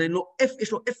העולם הזה,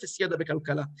 יש לו אפס ידע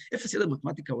בכלכלה, אפס ידע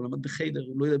במתמטיקה, הוא למד בחיידר,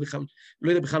 הוא לא יודע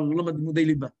בכלל, הוא לא למד לימודי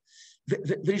ליבה.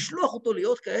 ולשלוח אותו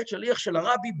להיות כעת שליח של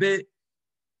הרבי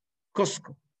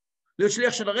בקוסקו, להיות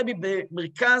שליח של הרבי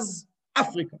במרכז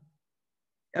אפריקה.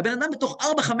 הבן אדם בתוך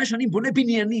 4-5 שנים בונה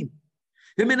בניינים,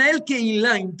 ומנהל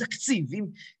קהילה עם תקציב,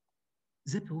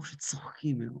 זה פירוש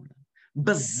שצוחקים מהעולם,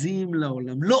 בזים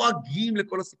לעולם, לועגים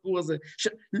לכל הסיפור הזה,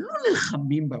 לא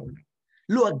נלחמים בעולם,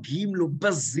 לועגים לו,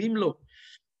 בזים לו,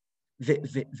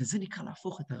 וזה נקרא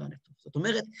להפוך את הרע לטוב. זאת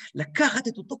אומרת, לקחת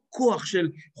את אותו כוח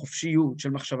של חופשיות, של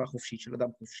מחשבה חופשית, של אדם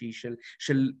חופשי,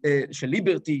 של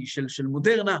ליברטי, של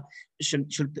מודרנה,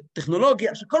 של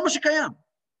טכנולוגיה, של כל מה שקיים.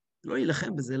 לא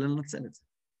להילחם בזה, אלא לנצל את זה.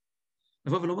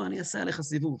 לבוא ולומר, אני אעשה עליך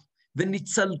סיבוב,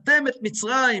 וניצלתם את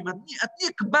מצרים, אני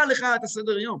אקבע לך את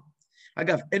הסדר יום.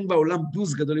 אגב, אין בעולם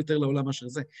דוז גדול יותר לעולם מאשר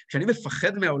זה. כשאני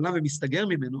מפחד מהעולם ומסתגר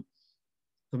ממנו,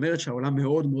 זאת אומרת שהעולם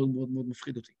מאוד מאוד מאוד מאוד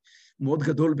מפחיד אותי, מאוד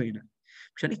גדול בעיניי.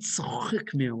 כשאני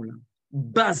צוחק מהעולם,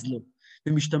 בז לו,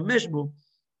 ומשתמש בו,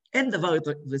 אין דבר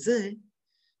יותר, וזה,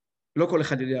 לא כל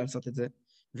אחד יודע לעשות את זה,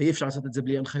 ואי אפשר לעשות את זה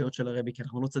בלי הנחיות של הרבי, כי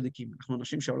אנחנו לא צדיקים, אנחנו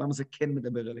אנשים שהעולם הזה כן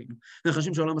מדבר עלינו, אנחנו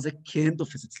אנשים שהעולם הזה כן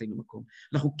תופס אצלנו מקום,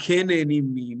 אנחנו כן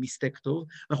נהנים מסטייק טוב,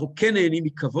 אנחנו כן נהנים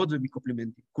מכבוד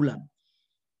ומקופלימנטים, כולנו.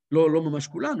 לא ממש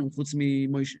כולנו, חוץ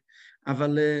ממוישה,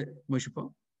 אבל מוישה פה?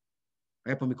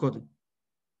 היה פה מקודם.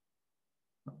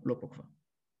 לא פה כבר.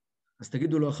 אז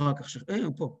תגידו לו אחר כך,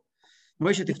 הוא פה.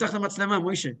 מוישה, תפתח את המצלמה,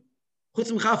 מוישה.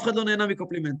 חוץ ממך אף אחד לא נהנה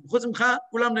מקופלימנטים, חוץ ממך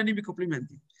כולם נהנים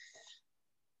מקופלימנטים.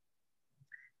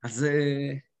 אז...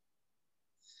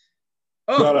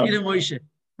 הנה מוישה,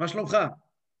 מה שלומך?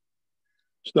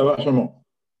 שטוב שלמה.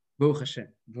 ברוך השם,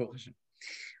 ברוך השם.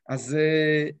 אז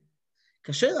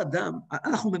כאשר אדם,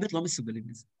 אנחנו באמת לא מסוגלים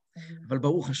לזה, אבל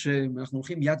ברוך השם, אנחנו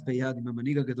הולכים יד ביד עם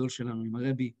המנהיג הגדול שלנו, עם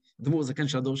הרבי, דמות הזקן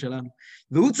של הדור שלנו,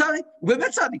 והוא צדיק, הוא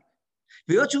באמת צדיק.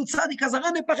 והיות שהוא צדיק, אז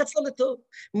הרע נהפך אצלו לטוב.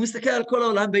 הוא מסתכל על כל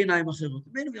העולם בעיניים אחרות.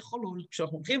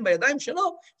 כשאנחנו הולכים בידיים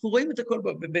שלו, אנחנו רואים את הכל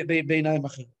בעיניים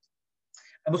אחרות.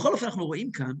 אבל בכל אופן אנחנו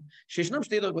רואים כאן שישנם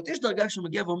שתי דרגות. יש דרגה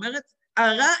שמגיעה ואומרת,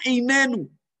 הרע איננו,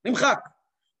 נמחק.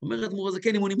 אומרת דמות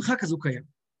הזקן, אם הוא נמחק, אז הוא קיים.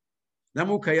 למה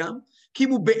הוא קיים? כי אם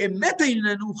הוא באמת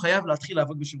איננו, הוא חייב להתחיל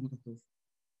לעבוד בשירות הטוב.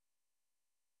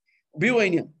 ביאור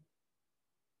העניין.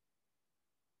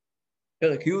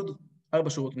 פרק י' 4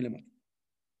 שורות מלמטה.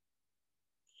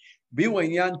 ביאור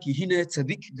העניין כי הנה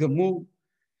צדיק גמור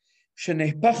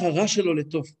שנהפך הרע שלו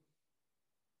לטוב.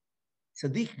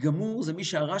 צדיק גמור זה מי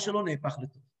שהרע שלו נהפך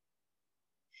לטוב.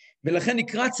 ולכן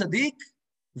נקרא צדיק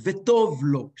וטוב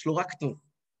לו, יש לו רק טוב.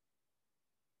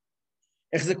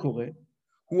 איך זה קורה?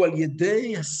 הוא על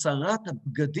ידי הסרת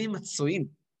הבגדים הצועים,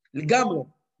 לגמרי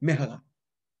מהרע.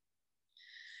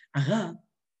 הרע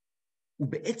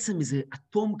הוא בעצם איזה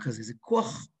אטום כזה, זה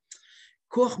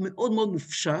כוח מאוד מאוד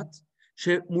מופשט,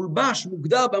 שמולבש,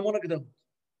 מוגדר בהמון הגדרות.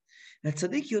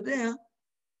 והצדיק יודע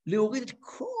להוריד את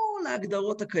כל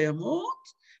ההגדרות הקיימות,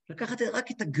 לקחת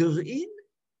רק את הגרעין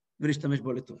ולהשתמש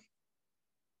בו לטוב.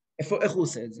 איך הוא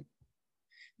עושה את זה?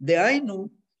 דהיינו,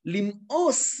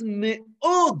 למאוס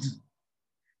מאוד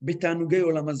בתענוגי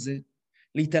עולם הזה,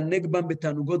 להתענג בם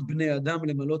בתענוגות בני אדם,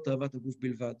 למלא תאוות הגוף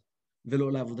בלבד,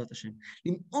 ולא לעבודת השם.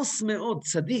 למאוס מאוד,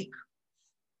 צדיק,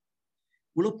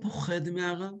 הוא לא פוחד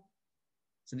מהרע,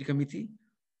 צדיק אמיתי,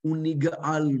 הוא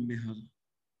נגעל מהרע,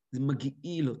 זה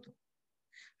מגעיל אותו.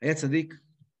 היה צדיק,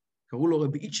 קראו לו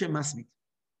רבי יצ'ם מסמית,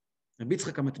 רבי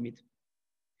יצחק המתמיד.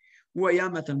 הוא היה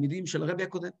מהתלמידים של הרבי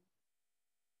הקודם.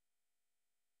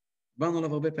 דיברנו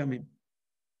עליו הרבה פעמים.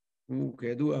 הוא,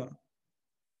 כידוע,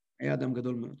 היה אדם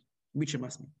גדול מאוד. רבי יצ'ם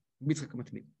מסמית, רבי יצחק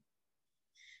המתמיד.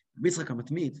 רבי יצחק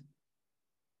המתמיד,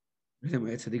 לא יודע מה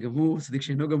היה צדיק גמור, צדיק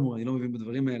שאינו גמור, אני לא מבין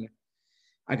בדברים האלה.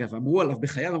 אגב, אמרו עליו,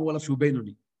 בחייו אמרו עליו שהוא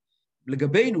בינוני.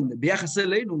 לגבינו, ביחס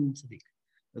אלינו, הוא צדיק.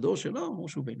 בדור שלו אמרו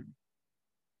שהוא בינוני.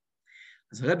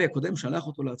 אז הרבי הקודם שלח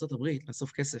אותו לארצות הברית,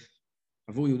 לאסוף כסף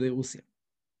עבור יהודי רוסיה.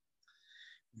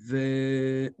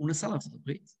 והוא נסע לארצות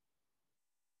הברית,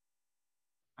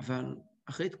 אבל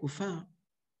אחרי תקופה,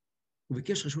 הוא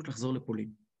ביקש רשות לחזור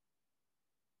לפולין.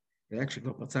 זה היה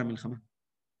כשכבר פרצה המלחמה.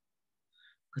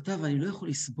 הוא כתב, אני לא יכול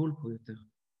לסבול פה יותר.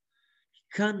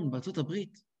 כאן, בארצות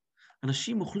הברית,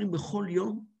 אנשים אוכלים בכל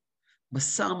יום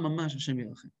בשר ממש, השם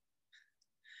ירחם.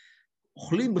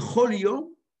 אוכלים בכל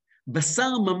יום בשר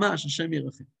ממש, השם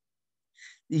ירחם.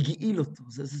 הגעיל אותו,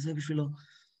 זה בשבילו.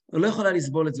 הוא לא יכול היה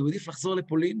לסבול את זה, הוא עדיף לחזור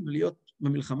לפולין ולהיות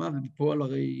במלחמה, ובפועל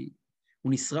הרי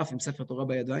הוא נשרף עם ספר תורה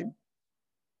בידיים,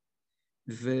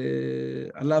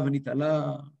 ועלה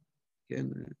ונתעלה, כן,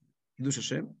 קידוש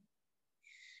השם,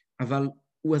 אבל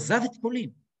הוא עזב את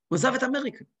פולין, הוא עזב את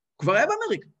אמריקה, הוא כבר היה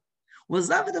באמריקה, הוא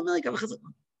עזב את אמריקה וחזר,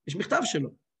 יש מכתב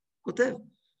שלו, כותב,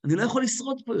 אני לא יכול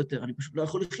לשרוד פה יותר, אני פשוט לא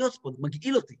יכול לחיות פה, זה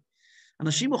מגעיל אותי.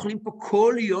 אנשים אוכלים פה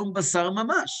כל יום בשר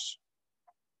ממש.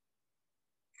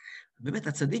 באמת,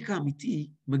 הצדיק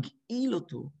האמיתי מגעיל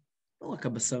אותו, לא רק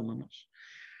הבשר ממש,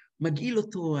 מגעיל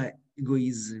אותו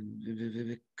האגואיזם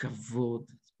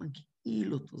וכבוד,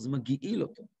 מגעיל אותו, זה מגעיל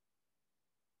אותו.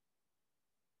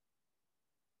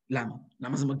 למה?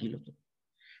 למה זה מגעיל אותו?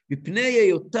 מפני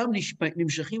היותם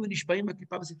נמשכים ונשפעים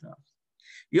מהקליפה בסתרה.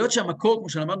 היות שהמקור, כמו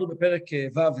שלמדנו בפרק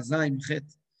ו' וז' וח',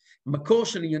 המקור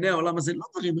של ענייני העולם הזה לא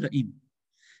דברים רעים.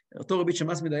 אותו רבי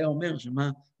יצ'ם מסמית היה אומר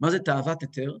מה זה תאוות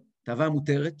היתר? תאווה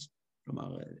מותרת,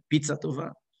 כלומר פיצה טובה.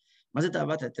 מה זה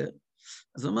תאוות היתר?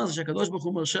 אז הוא אומר זה שהקדוש ברוך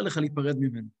הוא מרשה לך להיפרד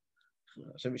ממנו.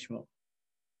 השם ישמור.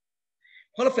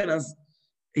 בכל אופן, אז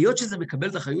היות שזה מקבל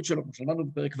את החיות שלו, כמו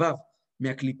שלמדנו בפרק ו',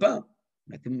 מהקליפה,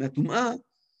 מהטומאה,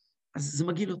 אז זה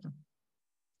מגעיל אותה.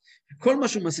 כל מה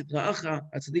שהוא מהסטרא אחרא,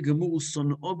 הצדיק גמור הוא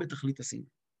שונאו בתכלית השנאה.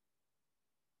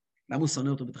 למה הוא שונא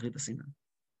אותו בתכלית השנאה?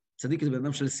 צדיק זה בן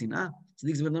אדם של שנאה,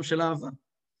 צדיק זה בן אדם של אהבה.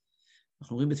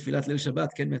 אנחנו אומרים בתפילת ליל שבת,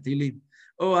 כן, מהתהילים.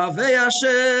 אוהבי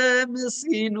השם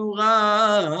שנאו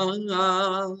רע.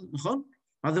 נכון?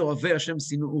 מה זה אוהבי השם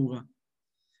שנאו רע?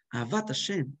 אהבת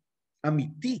השם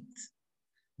אמיתית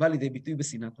באה לידי ביטוי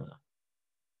בשנאת הרע.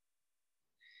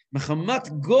 מחמת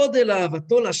גודל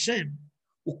אהבתו לשם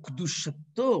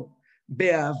וקדושתו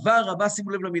באהבה רבה, שימו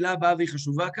לב למילה הבאה והיא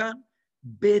חשובה כאן,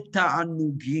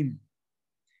 בתענוגים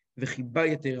וחיבה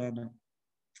יתרה ענה.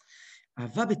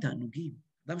 אהבה בתענוגים,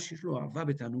 אדם שיש לו אהבה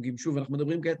בתענוגים, שוב, אנחנו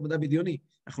מדברים כעת מדע בדיוני,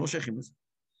 אנחנו לא שייכים לזה.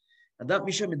 אדם,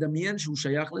 מי שמדמיין שהוא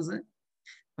שייך לזה,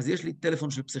 אז יש לי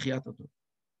טלפון של פסיכיאטר טוב.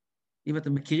 אם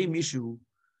אתם מכירים מישהו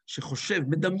שחושב,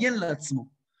 מדמיין לעצמו,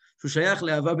 שהוא שייך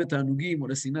לאהבה בתענוגים או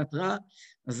לשנאת רע,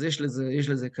 אז יש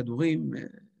לזה כדורים,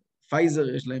 פייזר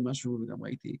יש להם משהו, וגם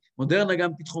ראיתי, מודרנה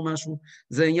גם פיתחו משהו,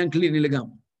 זה עניין קליני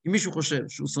לגמרי. אם מישהו חושב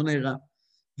שהוא שונא רע,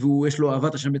 ויש לו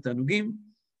אהבת השם בתענוגים,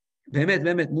 באמת,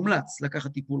 באמת, מומלץ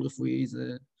לקחת טיפול רפואי,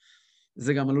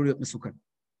 זה גם עלול להיות מסוכן.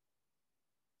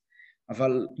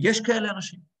 אבל יש כאלה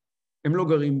אנשים, הם לא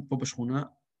גרים פה בשכונה,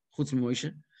 חוץ ממוישה,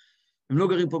 הם לא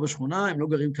גרים פה בשכונה, הם לא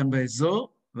גרים כאן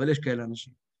באזור, אבל יש כאלה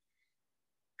אנשים.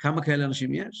 כמה כאלה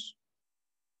אנשים יש?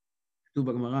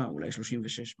 כתוב בגמרא, אולי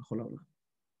 36 בכל העולם.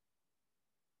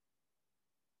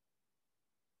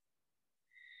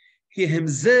 כי הם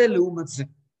זה לעומת זה.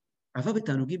 אהבה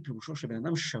בתענוגים פירושו שבן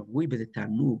אדם שרוי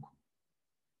בתענוג,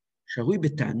 שרוי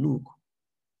בתענוג,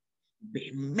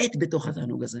 באמת בתוך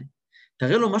התענוג הזה.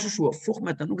 תראה לו משהו שהוא הפוך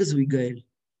מהתענוג הזה, הוא יגאל.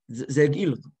 זה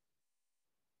יגעיל אותו.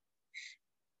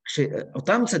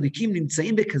 כשאותם צדיקים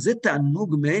נמצאים בכזה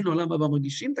תענוג מעין עולם הבא,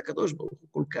 מרגישים את הקדוש ברוך הוא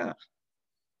כל כך,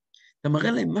 אתה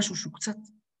מראה להם משהו שהוא קצת,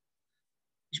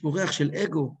 יש בו ריח של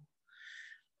אגו,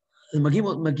 זה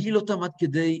מגעיל אותם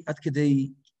עד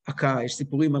כדי הקעה. יש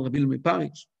סיפורים על רבי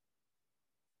מפריץ',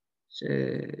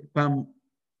 שפעם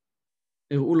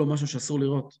הראו לו משהו שאסור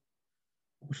לראות.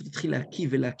 הוא פשוט התחיל להקיא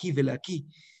ולהקיא ולהקיא,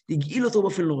 הגעיל אותו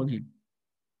באופן לא רגיל.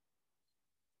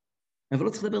 אבל לא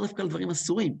צריך לדבר דווקא על דברים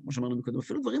אסורים, כמו שאמרנו מקודם,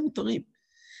 אפילו דברים מותרים.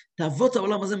 תאוות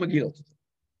העולם הזה מגעילות אותו.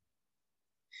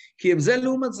 כי הם זה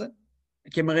לעומת זה,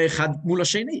 כי הם הרי אחד מול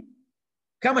השני.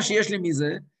 כמה שיש לי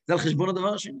מזה, זה על חשבון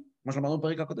הדבר השני, כמו שאמרנו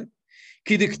בפרק הקודם.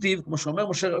 כי דכתיב, כמו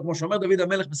שאומר דוד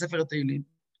המלך בספר התהילים,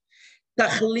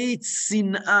 תכלית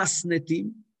שנאה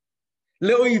שנאתים,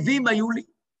 לאויבים היו לי,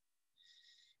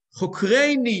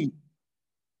 חוקרני,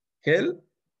 כן?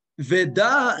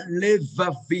 ודע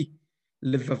לבבי.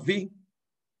 לבבי,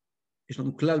 יש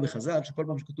לנו כלל בחז"ל, שכל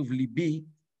פעם שכתוב ליבי,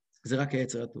 זה רק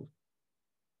היצר הטוב.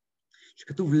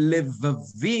 שכתוב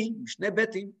לבבי, משני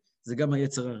ביתים, זה גם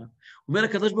היצר הרע. הוא אומר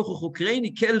לקדוש ברוך הוא,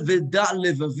 חוקרני כל ודע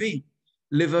לבבי.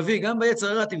 לבבי, גם ביצר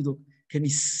הרע תבדוק, כי אני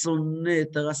שונא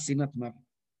את הרע שנאת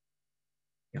מוות.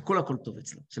 הכל טוב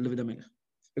אצלו, של דוד המלך.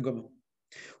 וגומר.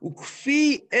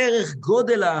 וכפי ערך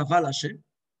גודל האהבה להשם,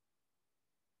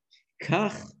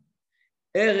 כך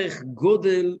ערך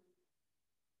גודל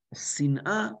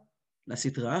השנאה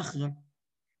לסטרא אחרא,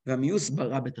 והמיוס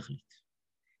ברא בתכלית.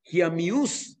 כי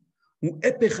המיוס הוא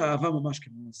הפך האהבה ממש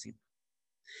כמו השנאה.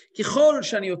 ככל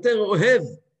שאני יותר אוהב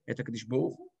את הקדוש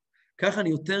ברוך הוא, כך אני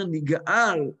יותר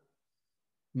נגאל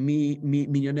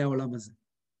מענייני העולם הזה.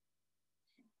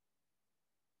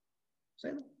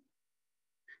 בסדר?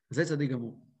 זה צדיק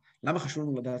גמור. למה חשוב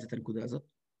לנו לדעת את הנקודה הזאת?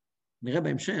 נראה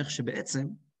בהמשך שבעצם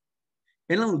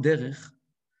אין לנו דרך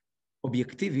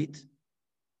אובייקטיבית,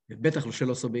 ובטח לא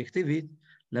שלא סובייקטיבית,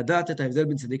 לדעת את ההבדל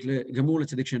בין צדיק גמור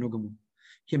לצדיק שאינו גמור.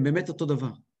 כי הם באמת אותו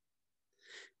דבר.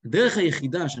 הדרך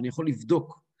היחידה שאני יכול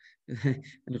לבדוק,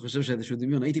 אני חושב שאיזשהו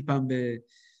דמיון, הייתי פעם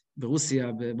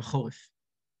ברוסיה בחורף.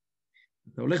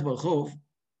 אתה הולך ברחוב,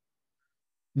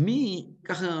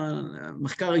 ככה,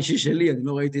 המחקר האישי שלי, אני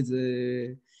לא ראיתי את זה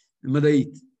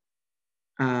מדעית,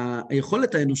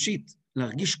 היכולת האנושית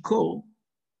להרגיש קור,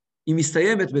 היא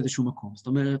מסתיימת באיזשהו מקום. זאת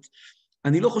אומרת,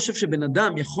 אני לא חושב שבן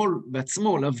אדם יכול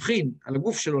בעצמו להבחין על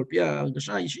הגוף שלו, על פי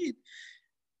ההרגשה האישית,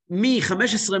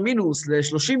 מ-15 מינוס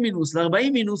ל-30 מינוס,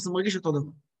 ל-40 מינוס, הוא מרגיש אותו דבר.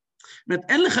 זאת אומרת,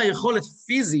 אין לך יכולת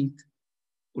פיזית,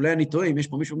 אולי אני טועה, אם יש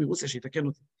פה מישהו מרוסיה שיתקן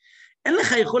אותי, אין לך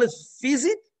יכולת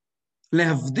פיזית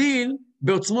להבדיל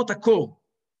בעוצמות הקור.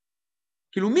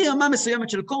 כאילו, מרמה מסוימת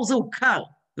של קור, זהו קר.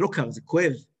 זה לא קר, זה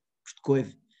כואב, פשוט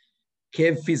כואב.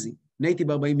 כאב פיזי. נהייתי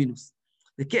ב-40 מינוס.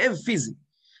 זה כאב פיזי.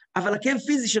 אבל הכאב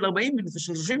פיזי של 40 מינוס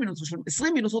ושל 30 מינוס ושל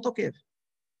 20 מינוס הוא אותו כאב.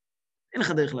 אין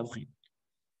לך דרך להבחין.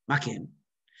 מה כן?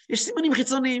 יש סימנים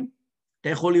חיצוניים. אתה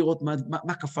יכול לראות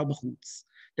מה קפה בחוץ.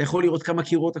 אתה יכול לראות כמה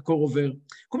קירות הקור עובר.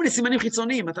 כל מיני סימנים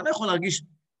חיצוניים. אתה לא יכול להרגיש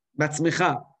בעצמך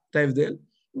את ההבדל.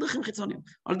 דרכים חיצוניים.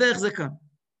 על דרך זה כאן.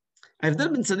 ההבדל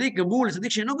בין צדיק גמור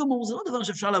לצדיק שאינו גמור, זה לא דבר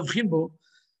שאפשר להבחין בו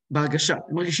בהרגשה.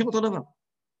 הם מרגישים אותו דבר.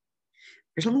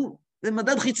 יש לנו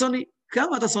מדד חיצוני.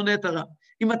 כמה אתה שונא את הרע?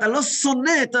 אם אתה לא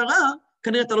שונא את הרע,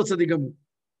 כנראה אתה לא צדיק גמור.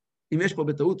 אם יש פה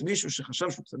בטעות מישהו שחשב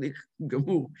שהוא צדיק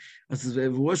גמור,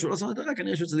 והוא רואה שהוא לא שונא את הרע,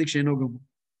 כנראה שהוא צדיק שאינו גמור.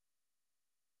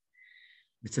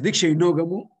 וצדיק שאינו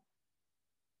גמור,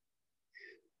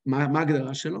 מה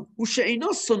ההגדרה שלו? הוא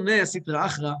שאינו שונא הסטרא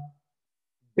אחרא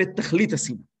בתכלית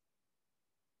השנאה.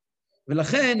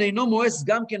 ולכן אינו מואס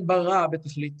גם כן ברע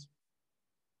בתכלית.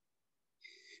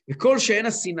 וכל שאין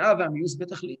השנאה והמיוס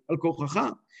בתכלית, על כורחך,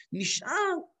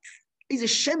 נשאר איזה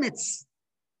שמץ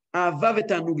אהבה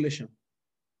ותענוג לשם.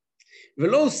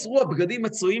 ולא הוסרו הבגדים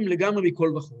מצויים לגמרי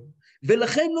מכל בחור,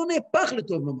 ולכן לא נהפך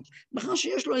לטוב ממש. מאחר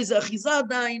שיש לו איזו אחיזה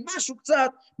עדיין, משהו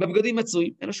קצת בבגדים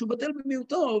מצויים, אלא שהוא בטל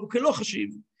במיעוטו, וכלא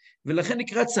חשיב. ולכן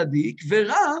נקרא צדיק,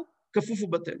 ורע כפוף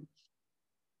ובטל.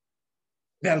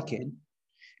 ועל כן,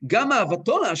 גם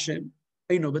אהבתו להשם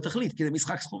אינו בתכלית, כי זה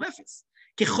משחק סכום אפס.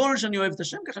 ככל שאני אוהב את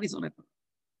השם, ככה אני שונא את זה.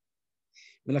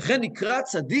 ולכן נקרא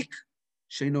צדיק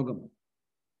שאינו גמור.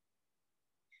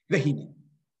 והנה,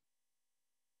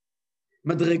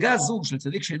 מדרגה זו של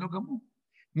צדיק שאינו גמור,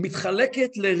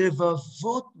 מתחלקת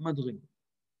לרבבות מדרגות.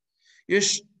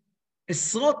 יש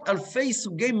עשרות אלפי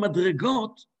סוגי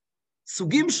מדרגות,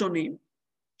 סוגים שונים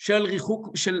של ריחוק,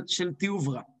 של תיעוב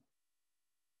רע.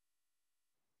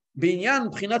 בעניין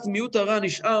בחינת מיעוט הרע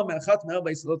נשאר מאחת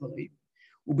מארבע יסודות הרעים,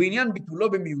 ובעניין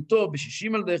ביטולו במיעוטו,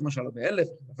 ב-60 על דרך משל, או ב-1000,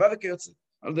 בבא וכיוצא,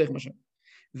 על דרך משל.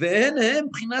 והן הם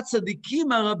בחינת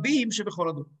צדיקים הרבים שבכל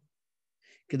הדור.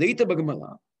 כדאית בגמרא,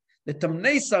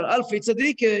 לתמני שר אלפי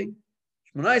צדיקי,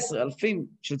 18,000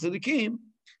 של צדיקים,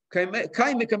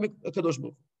 קיים הקדוש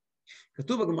ברוך הוא.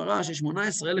 כתוב בגמרא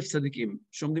ש18,000 צדיקים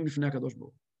שעומדים לפני הקדוש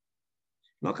ברוך הוא.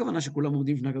 לא הכוונה שכולם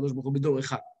עומדים לפני הקדוש ברוך הוא בדור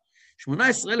אחד.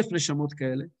 18,000 נשמות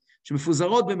כאלה,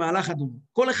 שמפוזרות במהלך הדור.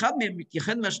 כל אחד מהם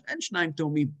מתייחד אין שניים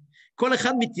תאומים. כל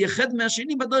אחד מתייחד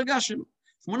מהשני בדרגה שלו.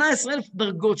 18,000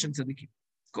 דרגות של צדיקים.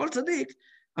 כל צדיק,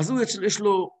 אז הוא יש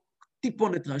לו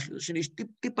טיפונת רע, שני יש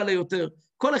טיפ עלי יותר.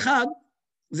 כל אחד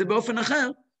זה באופן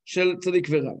אחר של צדיק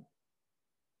ורע.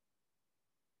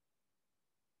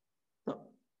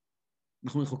 טוב,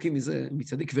 אנחנו רחוקים מזה,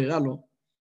 מצדיק ורע לו,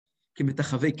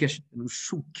 כמתחווי קשר, אין לנו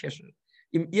שום קשר.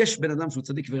 אם יש בן אדם שהוא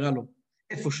צדיק ורע לו,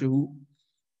 איפשהו,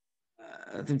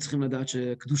 אתם צריכים לדעת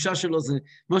שהקדושה שלו זה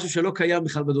משהו שלא קיים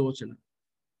בכלל בדורות שלנו.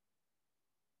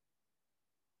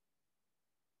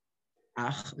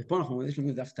 ופה אנחנו יש לנו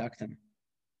איזו הפתעה קטנה.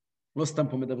 לא סתם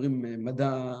פה מדברים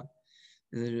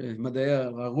מדעי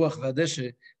הרוח והדשא,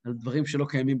 על דברים שלא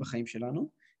קיימים בחיים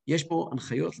שלנו. יש פה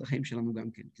הנחיות לחיים שלנו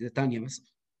גם כן, כי זה תניא בסוף.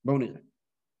 בואו נראה.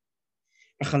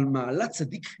 אך על מעלה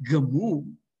צדיק גמור,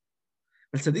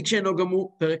 על צדיק שאינו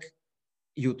גמור, פרק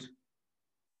י',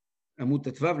 עמוד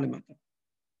ט"ו למטה.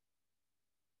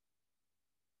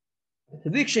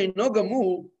 צדיק שאינו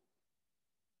גמור,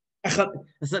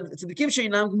 הצדיקים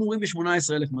שאינם גמורים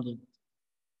ב18,000 מדרגות.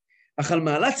 אך על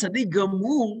מעלת צדיק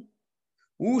גמור,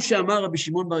 הוא שאמר רבי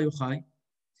שמעון בר יוחאי,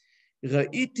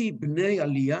 ראיתי בני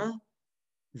עלייה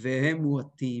והם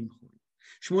מועטים.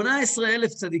 18,000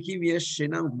 צדיקים יש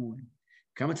שאינם גמורים.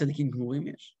 כמה צדיקים גמורים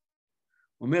יש?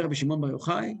 אומר רבי שמעון בר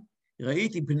יוחאי,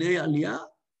 ראיתי בני עלייה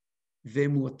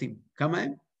והם מועטים. כמה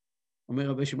הם? אומר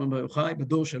רבי שמעון בר יוחאי,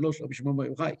 בדור שלו של רבי שמעון בר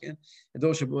יוחאי, כן?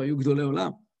 הדור שבו היו גדולי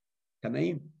עולם,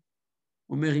 תנאים.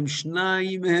 אומר, אם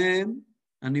שניים הם,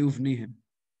 אני ובניהם.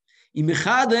 אם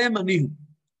אחד הם, אני הוא.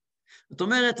 זאת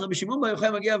אומרת, רבי שמעון בר יוחאי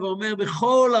מגיע ואומר,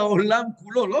 בכל העולם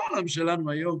כולו, לא העולם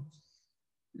שלנו היום,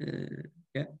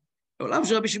 כן? העולם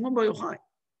של רבי שמעון בר יוחאי.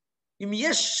 אם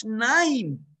יש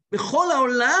שניים בכל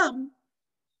העולם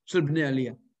של בני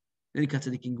עלייה, זה נקרא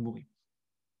צדיקים גמורים.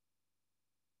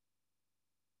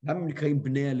 למה הם נקראים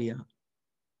בני עלייה?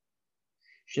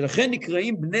 שלכן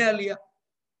נקראים בני עלייה.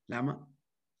 למה?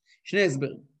 שני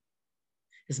הסברים.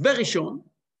 הסבר ראשון,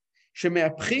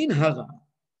 שמהבחין הרע,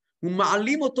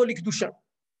 ומעלים אותו לקדושה.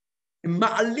 הם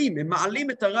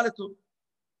מעלים את הרע לטוב.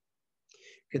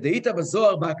 כדאית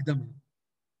בזוהר בהקדמה,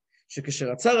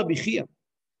 שכשרצה רבי חייא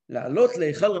לעלות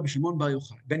להיכל רבי שמעון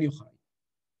בן יוחאי,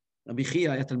 רבי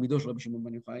חייא היה תלמידו של רבי שמעון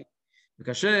בן יוחאי,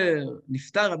 וכאשר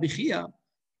נפטר רבי חייא,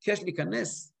 ביקש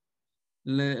להיכנס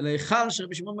להיכל של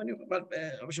רבי שמעון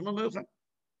בן יוחאי.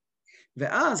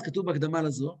 ואז כתוב בהקדמה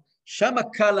לזוהר, שמה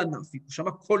קל הנפיק,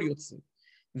 שמה קול יוצא,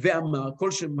 ואמר,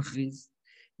 קול שמכריז,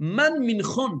 מן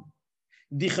מנחון,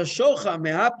 דיחשוך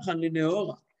מהפכן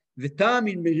לנאורה,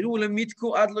 ותאמין מריעו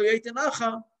למיתקו עד לא יתן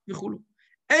אחר, וכולו.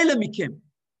 אלה מכם,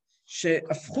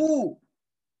 שהפכו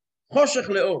חושך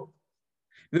לאור,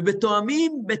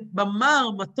 ובתואמים במר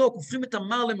מתוק, הופכים את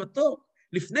המר למתוק,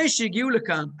 לפני שהגיעו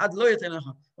לכאן, עד לא יתן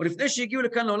אחר, או לפני שהגיעו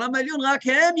לכאן לעולם העליון, רק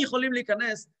הם יכולים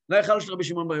להיכנס להיכל של רבי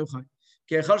שמעון בר יוחאי.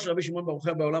 כי ההיכל של רבי שמעון בר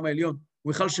יוחאי בעולם העליון,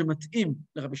 הוא היכל שמתאים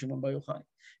לרבי שמעון בר יוחאי.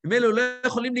 ומילא לא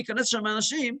יכולים להיכנס שם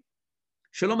אנשים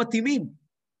שלא מתאימים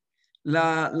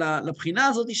לבחינה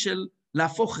הזאת של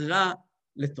להפוך רע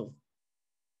לטוב.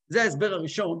 זה ההסבר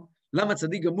הראשון, למה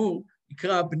צדיק גמור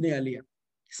נקרא בני עלייה.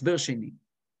 הסבר שני.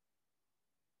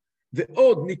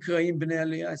 ועוד נקראים בני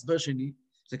עלייה, הסבר שני,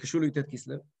 זה קשור לי"ט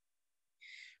כסלו,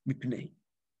 מפני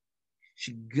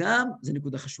שגם, זה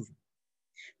נקודה חשובה,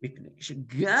 מפני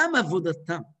שגם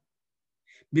עבודתם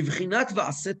בבחינת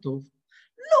ועשה טוב,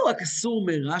 לא רק אסור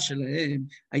מרע שלהם,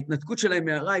 ההתנתקות שלהם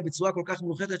מהרע היא בצורה כל כך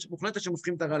מוחלטת שהם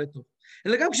הופכים את הרע לטוב,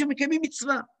 אלא גם כשמקיימים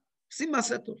מצווה, עושים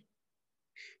מעשה טוב.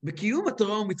 בקיום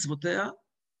התורה ומצוותיה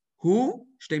הוא,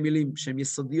 שתי מילים שהן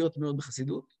יסודיות מאוד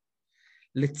בחסידות,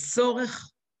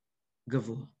 לצורך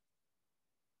גבוה.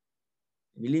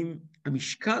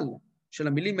 המשקל של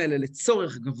המילים האלה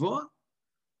לצורך גבוה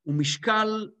הוא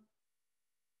משקל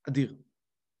אדיר.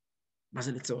 מה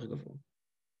זה לצורך גבוה?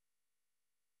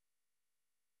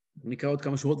 נקרא עוד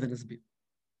כמה שורות ונסביר.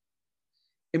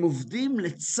 הם עובדים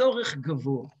לצורך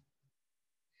גבוה.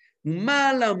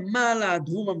 מעלה,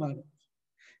 דרום המעלה.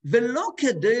 ולא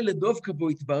כדי לדבוק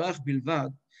בו יתברך בלבד,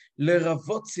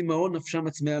 לרבות צמאון נפשם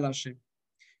הצמאה להשם.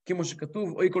 כמו שכתוב,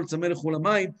 אוי כל צמא לכו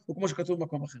למים, או כמו שכתוב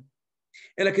במקום אחר.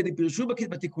 אלא כדי פירשו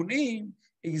בתיקונים,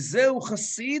 איזהו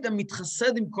חסיד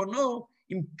המתחסד עם קונו,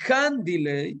 אם כאן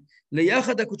דילי,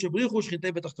 ליחד הקודש בריך הוא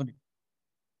שכינתי בתוכנו.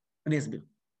 אני אסביר.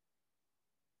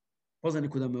 פה זו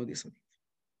נקודה מאוד יסודית.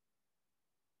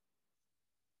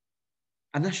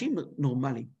 אנשים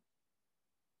נורמליים,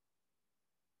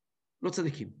 לא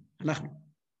צדיקים, אנחנו.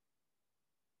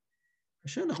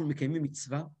 כאשר אנחנו מקיימים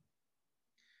מצווה,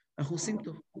 אנחנו עושים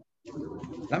טוב.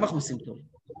 למה אנחנו עושים טוב?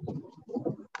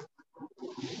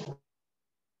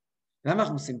 למה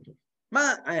אנחנו עושים טוב? מה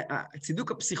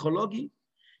הצידוק הפסיכולוגי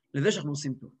לזה שאנחנו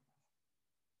עושים טוב?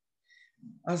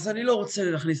 אז אני לא רוצה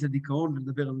להכניס לדיכאון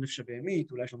ולדבר על נפש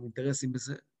הבהמית, אולי יש לנו אינטרסים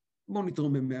בזה. בואו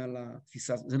נתרומם מעל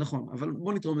התפיסה, זה נכון, אבל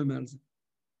בואו נתרומם מעל זה.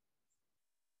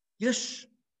 יש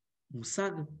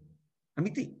מושג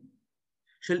אמיתי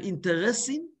של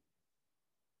אינטרסים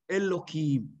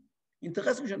אלוקיים.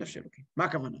 אינטרסים של נפש אלוקיים. מה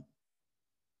הכוונה?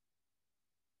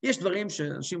 יש דברים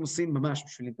שאנשים עושים ממש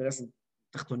בשביל אינטרסים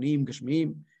תחתוניים,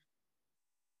 גשמיים.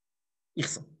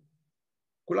 יחסה.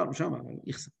 כולנו שם, אבל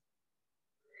יחסה.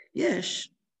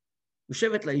 יש,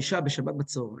 יושבת לאישה בשבת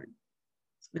בצהריים,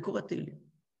 וקוראת תהילים.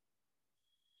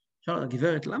 אפשר לה,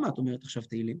 גברת, למה את אומרת עכשיו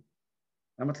תהילים?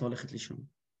 למה את לא הולכת לישון?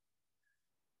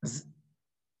 אז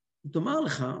היא תאמר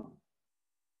לך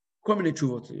כל מיני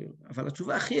תשובות, אבל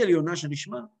התשובה הכי עליונה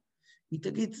שנשמע, היא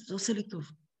תגיד, זה עושה לי טוב.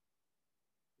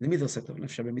 למי זה עושה טוב?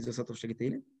 נפש הבהמית זה עושה טוב שתגיד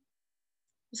תהילים?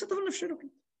 זה עושה טוב לנפש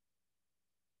אלוקית.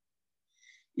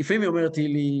 לפעמים היא אומרת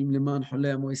תהילים למען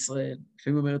חולי עמו ישראל,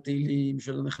 לפעמים היא אומרת תהילים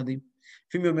של הנכדים,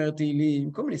 לפעמים היא אומרת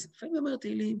תהילים, כל מיני, לפעמים היא אומרת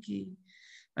תהילים כי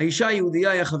האישה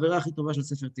היהודייה היא החברה הכי טובה של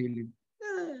ספר תהילים.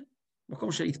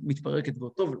 מקום שהיא מתפרקת בו,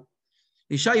 טוב לו.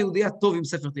 האישה היהודייה טוב עם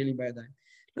ספר תהילים בידיים.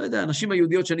 לא יודע, הנשים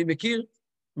היהודיות שאני מכיר,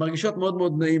 מרגישות מאוד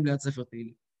מאוד נעים ליד ספר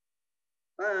תהילים.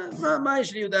 מה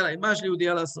יש לי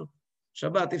יהודייה לעשות?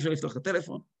 שבת, אי אפשר לפתוח את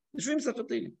הטלפון, יושבים ספר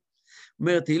תהילים.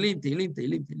 אומרת תהילים, תהילים,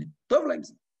 תהילים, תהילים. טוב להם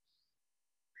זה.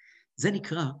 זה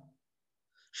נקרא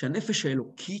שהנפש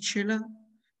האלוקית שלה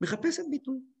מחפשת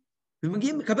ביטוי,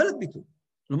 מקבלת ביטוי.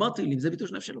 לומר תהילים, זה ביטוי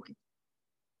של נפש אלוקית.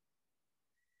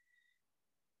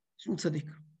 יש לנו צדיק.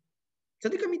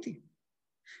 צדיק אמיתי.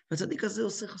 והצדיק הזה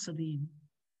עושה חסדים.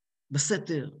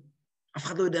 בסתר. אף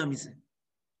אחד לא יודע מזה.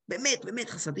 באמת, באמת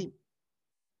חסדים.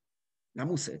 למה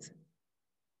הוא עושה את זה?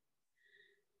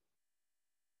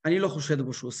 אני לא חושד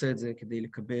בו שהוא עושה את זה כדי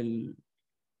לקבל,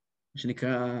 מה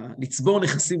שנקרא, לצבור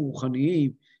נכסים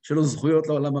רוחניים, שלו זכויות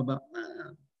לעולם הבא.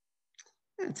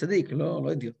 צדיק, לא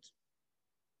אידיוט.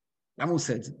 למה הוא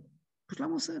עושה את זה? פשוט למה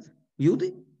הוא עושה את זה?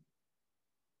 יהודי.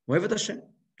 הוא אוהב את השם.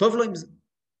 טוב לו עם זה.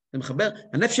 זה מחבר,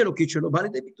 הנפש האלוקית שלו בא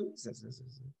לידי ביטוי.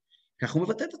 ככה הוא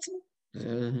מבטא את עצמו.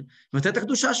 מבטא את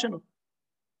הקדושה שלו.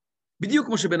 בדיוק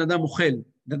כמו שבן אדם אוכל,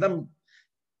 בן אדם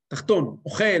תחתון,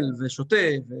 אוכל ושותה,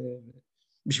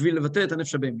 בשביל לבטא את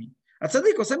הנפש הבהמית.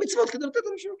 הצדיק עושה מצוות כדי לבטא את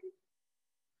הנפש האלוקית.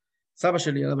 סבא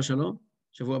שלי, עליו השלום,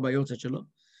 שבוע הבא יורצייט שלו,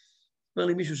 אומר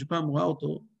לי מישהו שפעם ראה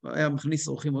אותו, היה מכניס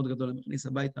אורחים מאוד גדול, מכניס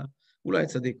הביתה, הוא לא היה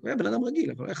צדיק, הוא היה בן אדם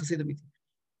רגיל, אבל הוא היה חסיד אמיתי. הוא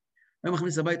היה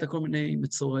מכניס הביתה כל מיני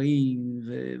מצורעים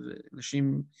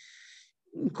ואנשים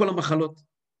עם כל המחלות.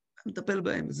 הוא מטפל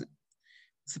בהם וזה.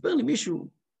 סיפר לי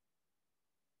מישהו,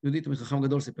 יהודי תמיד חכם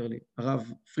גדול סיפר לי,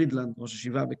 הרב פרידלנד, ראש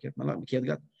הישיבה בקריית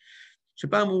גת,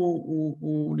 שפעם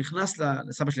הוא נכנס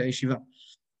לסבא שלי הישיבה,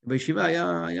 ובישיבה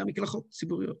היה מקלחות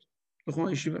ציבוריות, תוכנו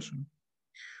הישיבה שלו.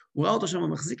 הוא ראה אותו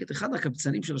שם, מחזיק את אחד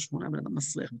הקבצנים של השכונה, בן אדם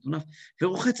מסריח, מטונף,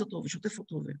 ורוחץ אותו ושוטף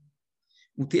אותו.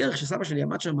 הוא תיאר שסבא שלי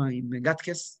עמד שם עם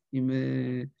גטקס, עם,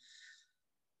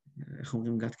 איך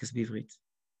אומרים גטקס בעברית?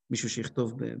 מישהו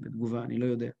שיכתוב בתגובה, אני לא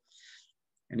יודע.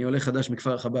 אני עולה חדש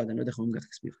מכפר חב"ד, אני לא יודע איך אומרים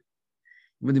גטקס בעברית.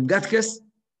 הוא עומד עם גטקס,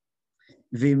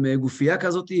 ועם גופייה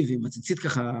כזאת, ועם הציצית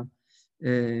ככה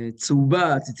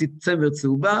צהובה, ציצית צמר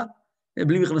צהובה,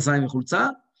 בלי מכנסיים וחולצה,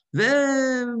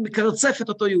 ומקרצף את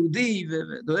אותו יהודי,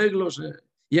 ודואג לו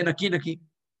שיהיה נקי נקי.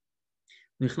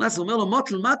 הוא נכנס ואומר לו,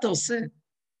 מוטל, מה אתה עושה?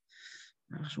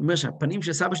 הוא אומר שהפנים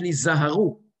של סבא שלי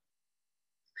זהרו,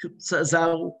 פשוט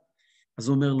זהרו. אז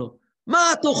הוא אומר לו, מה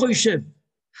תוכו יישב?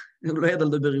 הוא לא ידע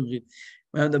לדבר עברית,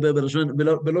 הוא היה מדבר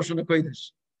בלושן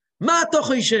הקודש. מה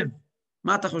תוכו יישב?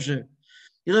 מה אתה חושב?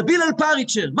 רבי הלל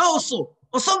פריצ'ר, מה עושו?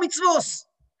 עושו מצווס.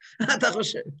 מה אתה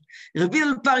חושב? רבי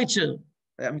הלל פריצ'ר,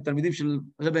 היה מתלמידים של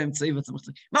רבי האמצעי והצמח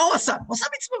צדיק. מה הוא עשה? הוא עשה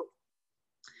מצוות.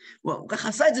 הוא ככה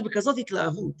עשה את זה בכזאת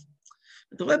התלהבות.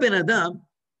 אתה רואה בן אדם,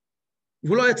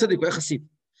 והוא לא היה צדיק, הוא היה חסיד.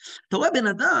 אתה רואה בן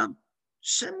אדם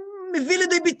שמביא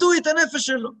לידי ביטוי את הנפש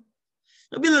שלו.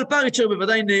 רבי הלל פריצ'ר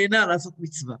בוודאי נהנה לעשות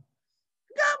מצווה.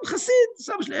 גם חסיד,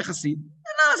 סבא שלי היה חסיד,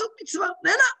 נהנה לעשות מצווה,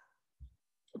 נהנה.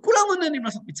 כולנו נהנים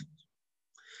לעשות מצוות.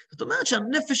 זאת אומרת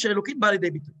שהנפש האלוקית באה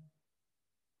לידי ביטוי.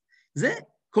 זה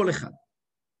כל אחד.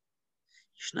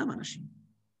 ישנם אנשים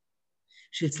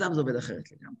שאצלם זה עובד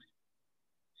אחרת לגמרי.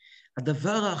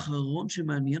 הדבר האחרון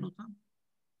שמעניין אותם,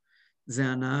 זה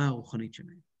ההנאה הרוחנית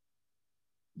שלהם.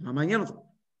 מה מעניין אותם?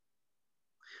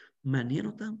 מעניין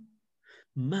אותם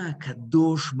מה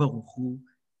הקדוש ברוך הוא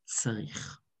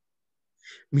צריך.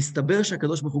 מסתבר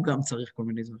שהקדוש ברוך הוא גם צריך כל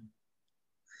מיני דברים.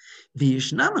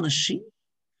 וישנם אנשים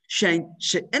שאין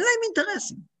להם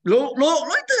אינטרסים.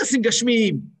 לא אינטרסים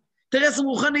גשמיים, אינטרסים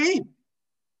רוחניים.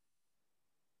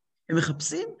 הם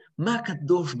מחפשים מה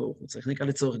הקדוש ברוך הוא צריך, נקרא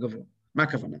לצורך גבוה. מה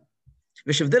הכוונה?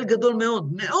 ויש הבדל גדול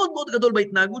מאוד, מאוד מאוד גדול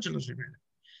בהתנהגות של אנשים האלה.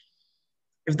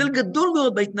 הבדל גדול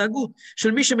מאוד בהתנהגות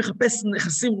של מי שמחפש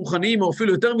נכסים רוחניים, או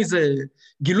אפילו יותר מזה,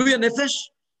 גילוי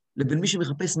הנפש, לבין מי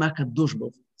שמחפש מה הקדוש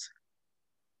ברוך הוא רוצה.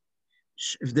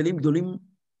 יש הבדלים גדולים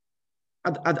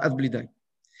עד בלי די.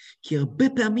 כי הרבה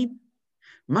פעמים,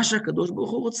 מה שהקדוש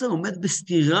ברוך הוא רוצה עומד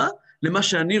בסתירה למה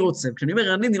שאני רוצה. כשאני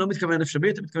אומר אני לא מתכוון לנפש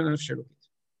הבית, אני מתכוון לנפש אלוקית.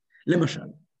 למשל,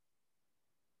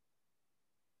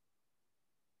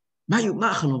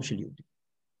 מה החלום של יהודי?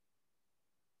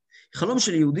 החלום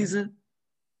של יהודי זה,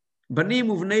 בנים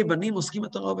ובני בנים עוסקים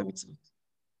בתורה ובמצוות.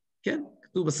 כן?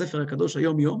 כתוב בספר הקדוש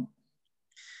היום יום,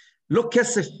 לא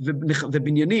כסף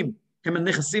ובניינים הם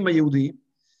הנכסים היהודיים,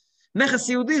 נכס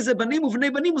יהודי זה בנים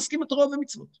ובני בנים עוסקים בתורה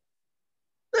ובמצוות.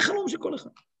 זה חלום של כל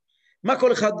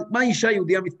אחד. מה האישה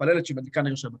יהודיה מתפללת שמדליקה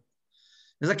נר שבת?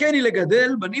 זכני לגדל,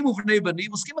 בנים ובני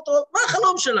בנים עוסקים בתורה, מה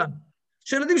החלום שלנו?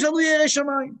 שהילדים שלנו יהיו יראי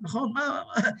שמיים, נכון?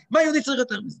 מה יהודי צריך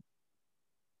יותר מזה?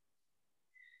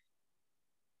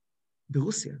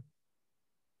 ברוסיה,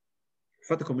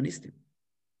 תקופת הקומוניסטים,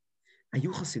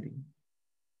 היו חסידים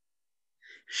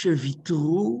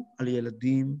שוויתרו על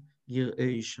ילדים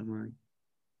יראי שמיים.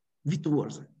 ויתרו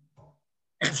על זה.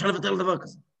 איך אפשר לוותר על דבר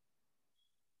כזה?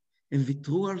 הם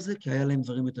ויתרו על זה כי היה להם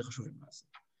דברים יותר חשובים לעשות.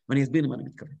 ואני אסביר למה אני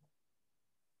מתכוון.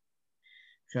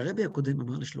 שהרבי הקודם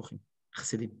אמר לשלוחים,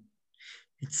 חסידים,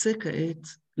 יצא כעת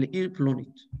לעיר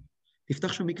פלונית,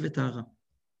 תפתח שם מקווה טהרה,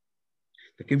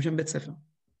 תקים שם בית ספר,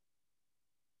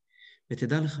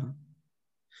 ותדע לך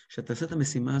שאתה תעשה את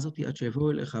המשימה הזאת עד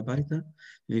שיבואו אליך הביתה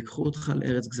ויקחו אותך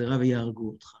לארץ גזרה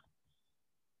ויהרגו אותך.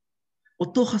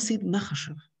 אותו חסיד, מה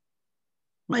חשב?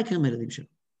 מה יקרה עם הילדים שלו?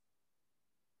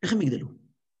 איך הם יגדלו?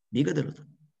 מי יגדל אותם?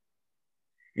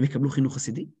 הם יקבלו חינוך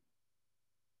חסידי?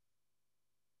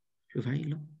 תשובה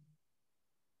היא לא.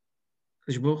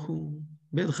 הקדוש ברוך הוא,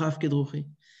 בידך הפקד רוחי.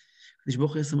 הקדוש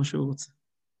ברוך הוא יעשה מה שהוא רוצה.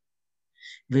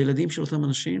 וילדים של אותם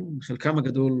אנשים, חלקם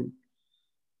הגדול,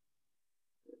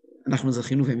 אנחנו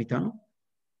זכינו והם איתנו,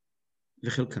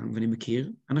 וחלקם, ואני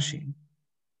מכיר אנשים,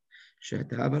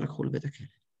 שאת האבא לקחו לבית הכלא.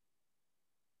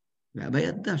 והאבא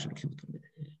ידע שלוקחים אותו לבית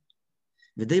הכלא.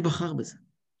 ודי בחר בזה.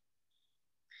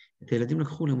 את הילדים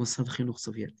לקחו למוסד חינוך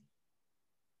סובייטי.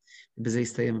 ובזה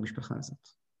הסתיים המשפחה הזאת.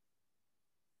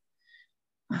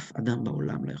 אף אדם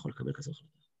בעולם לא יכול לקבל כזו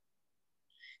החלטה.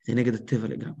 זה נגד הטבע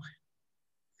לגמרי.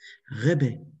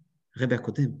 רבי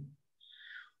הקודם,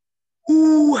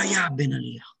 הוא היה בן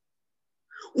עלייה.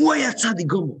 הוא היה צדיק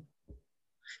גמור.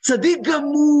 צדיק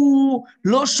גמור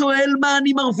לא שואל מה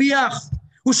אני מרוויח,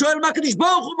 הוא שואל מה הקדוש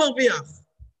ברוך הוא מרוויח.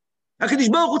 הקדוש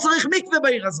ברוך הוא צריך מקווה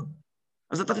בעיר הזאת.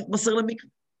 אז אתה תתמסר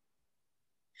למקווה.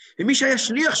 ומי שהיה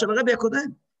שליח של הרבי הקודם,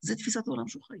 זה תפיסת העולם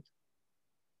שהוא חי.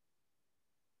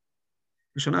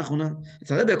 בשנה האחרונה,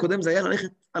 את הרבי הקודם זה היה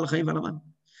ללכת על החיים ועל המן.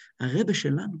 הרבי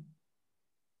שלנו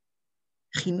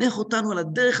חינך אותנו על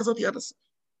הדרך הזאת עד הסוף.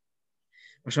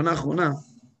 בשנה האחרונה,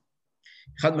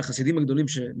 אחד מהחסידים הגדולים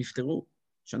שנפטרו,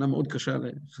 שנה מאוד קשה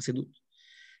לחסידות,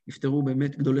 נפטרו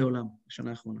באמת גדולי עולם, בשנה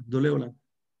האחרונה, גדולי עולם.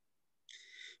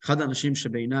 אחד האנשים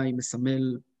שבעיניי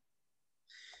מסמל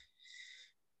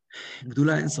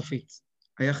גדולה אינסופית,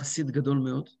 היה חסיד גדול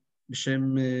מאוד, בשם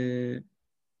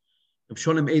רב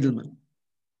שולם איידלמן.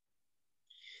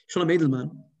 שולם איידלמן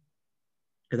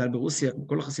גדל ברוסיה, כמו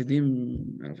כל החסידים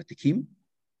הוותיקים,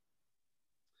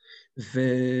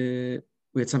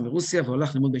 והוא יצא מרוסיה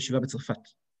והולך ללמוד בישיבה בצרפת.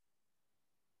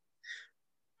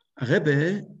 הרבי,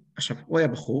 עכשיו, הוא היה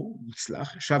בחור,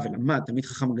 מוצלח, ישב ולמד, תמיד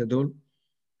חכם גדול,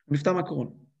 הוא נפטר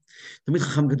מהקורונה. תמיד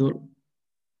חכם גדול,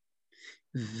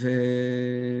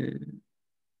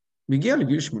 והגיע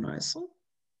לגיל 18,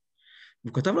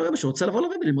 והוא כתב לרבי שרוצה לבוא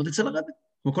לרבי, ללמוד אצל הרבי,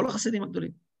 כמו כל החסידים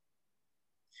הגדולים.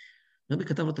 הרבי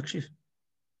כתב לו, תקשיב,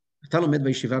 אתה לומד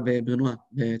בישיבה בברנואה,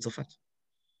 בצרפת.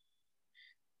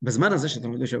 בזמן הזה שאתה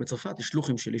לומד בישיבה בצרפת, יש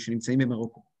שלוחים שלי שנמצאים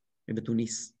במרוקו,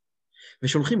 ובתוניס,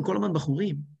 ושולחים כל הזמן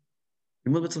בחורים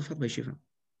ללמוד בצרפת בישיבה.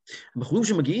 הבחורים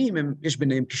שמגיעים, יש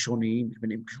ביניהם כישרוניים, יש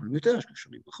ביניהם כישרוניים יותר, יש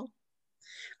כישרוניים פחות,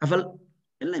 אבל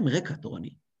אין להם רקע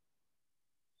תורני.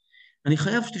 אני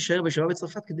חייב שתישאר בישיבה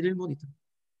בצרפת כדי ללמוד איתם.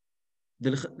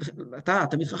 אתה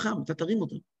תמיד חכם, אתה תרים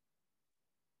אותם.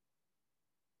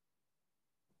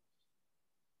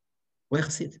 הוא היה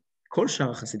חסיד. כל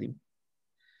שאר החסידים,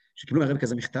 שקיבלו מהרבי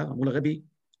כזה מכתב, אמרו לרבי,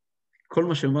 כל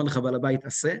מה שאומר לך בעל הבית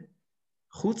עשה,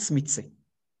 חוץ מצא.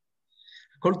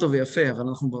 הכל טוב ויפה, אבל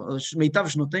אנחנו מיטב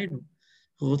שנותינו,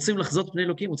 רוצים לחזות פני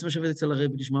אלוקים, רוצים לשבת אצל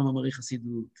הרבי, לשמוע מאמרי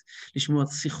חסידות, לשמוע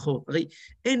שיחות. הרי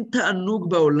אין תענוג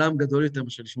בעולם גדול יותר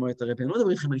מאשר לשמוע את הרבי. אני לא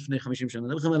מדבר איתכם על לפני 50 שנה, אני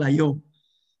מדבר איתכם על היום.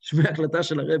 שמע הקלטה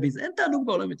של הרבי, אין תענוג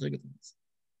בעולם יותר גדול.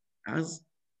 אז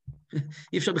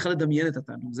אי אפשר בכלל לדמיין את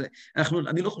התענוג.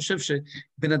 אני לא חושב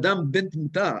שבן אדם בן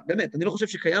תמותה, באמת, אני לא חושב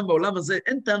שקיים בעולם הזה,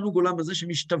 אין תענוג עולם הזה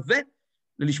שמשתווה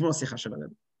ללשמוע שיחה של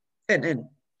הרבי. אין.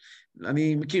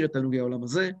 אני מכיר את תענוגי העולם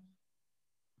הזה,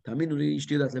 תאמינו לי,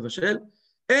 אשתי יודעת לבשל,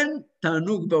 אין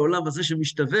תענוג בעולם הזה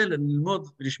שמשתווה ללמוד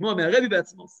ולשמוע מהרבי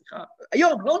בעצמו, סליחה,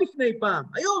 היום, לא לפני פעם,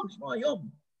 היום, לשמוע היום.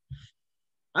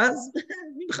 אז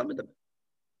מי בכלל מדבר?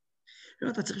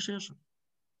 אתה צריך להישאר שם.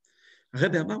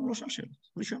 הרבי אמר, הוא לא שאל שאלות,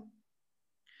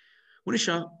 הוא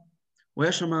נשאר, הוא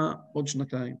היה שם עוד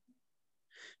שנתיים,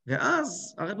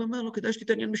 ואז הרבי אומר לו, כדאי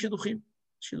שתתעניין בשידוכים.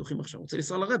 שידוכים עכשיו, רוצה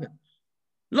לנסוע לרבי.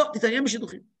 לא, תתעניין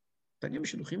בשידוכים. תתעניין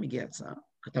בשידוכים, הגיעה הצעה,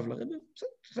 כתב לרבי,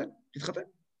 בסדר, תתחתן.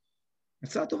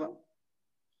 הצעה טובה.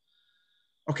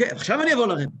 אוקיי, עכשיו אני אבוא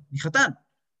לרבי, אני חתן.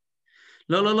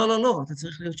 לא, אתה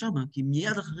צריך להיות שם, כי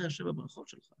מיד אחרי 7 ברכות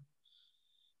שלך,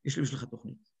 יש לי בשבילך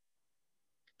תוכנית.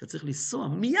 אתה צריך לנסוע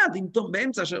מיד,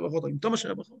 באמצע 7 ברכות, או עם תום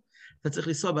 7 ברכות, אתה צריך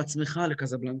לנסוע בעצמך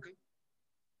לקזבלנקה,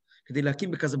 כדי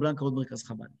להקים בקזבלנקה עוד מרכז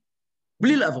חב"ד,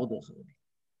 בלי לעבור דרך הרבי.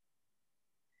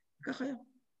 וכך היה.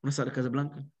 הוא נסע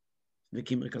לקזבלנקה,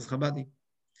 והקים מרכז חב"די,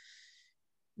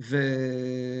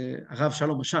 והרב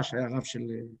שלום משש, היה הרב של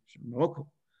מרוקו,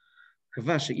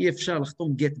 קבע שאי אפשר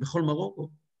לחתום גט בכל מרוקו,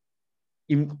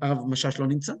 אם הרב משש לא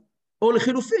נמצא, או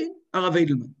לחילופין, הרב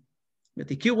איידלמן.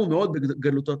 הכירו מאוד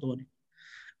בגדלותו התורנית.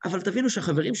 אבל תבינו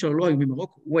שהחברים שלו לא היו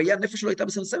ממרוקו, הוא היה, נפש שלו הייתה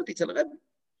בסנסמת אצל הרבי.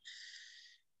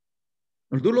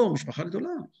 נולדו לו משפחה גדולה,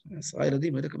 10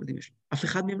 ילדים, לא יודע כמה ילדים יש לו. אף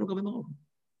אחד מהם לא גר במרוקו.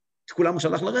 כולם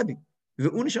שלח לרבי,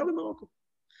 והוא נשאר במרוקו.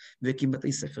 והקים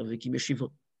בתי ספר, והקים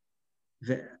ישיבות.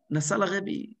 ונסע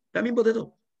לרבי פעמים בודדות.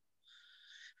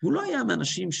 הוא לא היה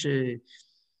מאנשים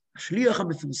השליח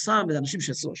המפורסם, אנשים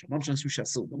שעשו, שמענו שאנשים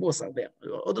שעשו, גם הוא עשה הרבה,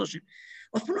 עוד אנשים,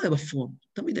 אף פעם לא היה בפרונט,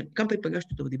 תמיד, כמה פעמים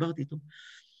פגשתי אותו ודיברתי איתו,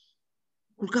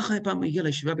 כל כך היה פעם הגיע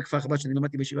לישיבה בכפר חב"ד, שאני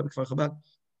למדתי בישיבה בכפר חב"ד,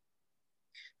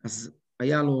 אז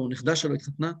היה לו, נכדה שלו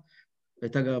התחתנה,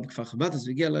 והייתה גרה בכפר חב"ד, אז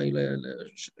הוא הגיע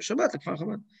לשבת לכפר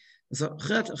חב"ד, אז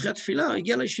אחרי התפילה הוא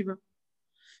הגיע לישיבה,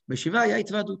 בישיבה היה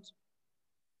התוועדות,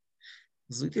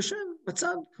 אז הוא התיישב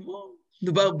בצד, כמו,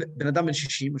 מדובר בן אדם בן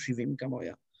 60 או 70, כמה הוא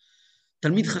היה,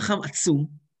 תלמיד חכם עצום,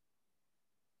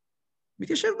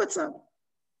 מתיישב בצד.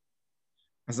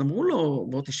 אז אמרו לו,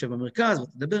 בוא תשב במרכז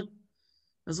ותדבר.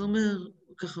 אז הוא אומר,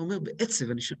 ככה אומר, בעצב,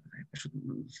 אני פשוט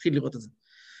מתחיל לראות את זה.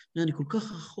 אני כל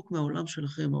כך רחוק מהעולם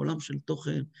שלכם, העולם של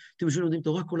תוכן, אתם יושבים לומדים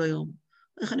תורה כל היום,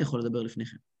 איך אני יכול לדבר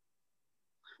לפניכם?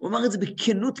 הוא אמר את זה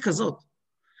בכנות כזאת.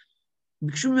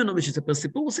 ביקשו ממנו שספר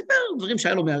סיפור, הוא סיפר דברים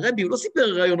שהיה לו מהרבי, הוא לא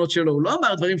סיפר רעיונות שלו, הוא לא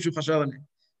אמר דברים שהוא חשב עליהם.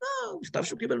 לא, הוא מכתב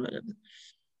שהוא קיבל מהרבי.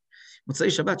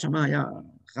 מוצאי שבת שמה היה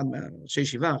אחד מהראשי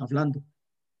ישיבה, הרב לנדו,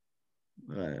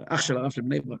 אח של הרב של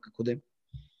בני ברק הקודם,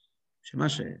 שמה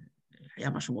שהיה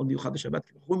משהו מאוד מיוחד בשבת,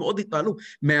 כי בחורים מאוד התפעלו,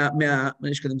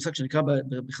 יש כזה מושג שנקרא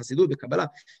בחסידות, בקבלה,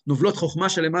 נובלות חוכמה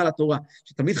שלמה על התורה,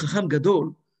 שתלמיד חכם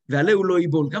גדול, ועלה הוא לא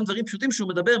ייבול, גם דברים פשוטים שהוא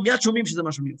מדבר, מיד שומעים שזה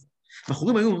משהו מיוחד.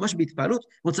 בחורים היו ממש בהתפעלות,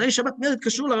 מוצאי שבת מיד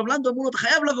התקשרו לרב לנדו, אמרו לו, אתה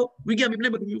חייב לבוא, הוא הגיע מבני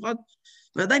ברק במיוחד,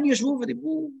 ועדיין ישבו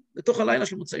ודיברו בתוך הלילה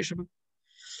של מוצאי שבת.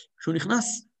 כשהוא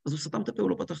נכנס, אז הוא סתם את הפה, הוא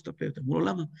לא פתח את הפה יותר. אמרו לו,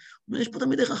 למה? הוא אומר, יש פה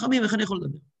תלמידי חכמים, איך אני יכול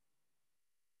לדבר?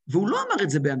 והוא לא אמר את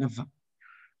זה בענווה.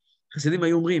 חסידים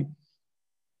היו אומרים,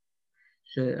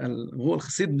 אמרו על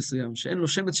חסיד מסוים, שאין לו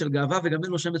שמץ של גאווה וגם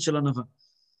אין לו שמץ של ענווה.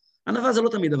 ענווה זה לא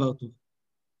תמיד דבר טוב.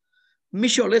 מי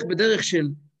שהולך בדרך של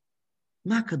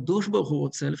מה הקדוש ברוך הוא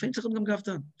רוצה, לפעמים צריך להיות גם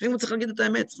גאוותן. לפעמים הוא צריך להגיד את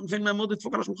האמת, לפעמים לעמוד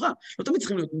לדפוק על השולחן, לא תמיד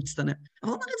צריכים להיות מצטנע.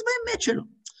 אבל הוא אמר את זה באמת שלו.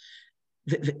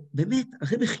 ובאמת,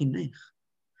 הרבי חינך.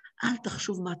 אל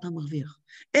תחשוב מה אתה מרוויח.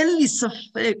 אין לי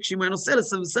ספק שאם אני נוסע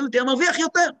לסבסם, תהיה מרוויח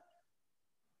יותר.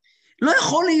 לא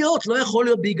יכול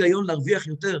להיות בהיגיון להרוויח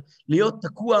יותר, להיות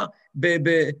תקוע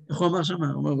איך הוא אמר שם?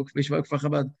 הוא אומר בישיבה בכפר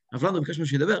חב"ד, הרב לנדו ביקש ממנו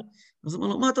שידבר, אז הוא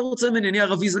אומר לו, מה אתה רוצה ממני? אני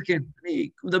ערבי זקן. אני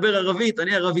מדבר ערבית,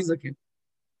 אני ערבי זקן.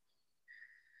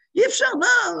 אי אפשר,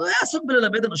 הוא היה עסוק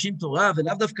בללמד אנשים תורה,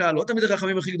 ולאו דווקא, לא תלמידי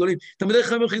החכמים הכי גדולים, תלמידי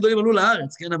החכמים הכי גדולים עלו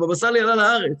לארץ, כן? הבבא סאלי עלה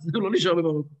לארץ, הוא לא נשאר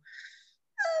במרוקו.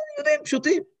 יודעים,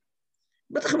 פשוטים.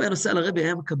 בטח אם היה נוסע לרבי,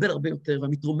 היה מקבל הרבה יותר,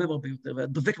 והמתרומם הרבה יותר,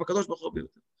 והדבק בקדוש ברוך הוא הרבה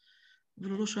יותר. אבל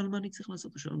הוא לא שאל מה אני צריך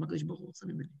לעשות, הוא שאל מה הקדוש ברוך הוא רוצה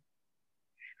ממני.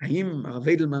 האם הרב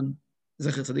איידלמן,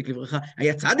 זכר צדיק לברכה,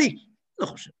 היה צדיק? לא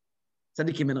חושב.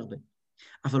 צדיקים אין הרבה.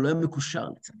 אבל לא היה מקושר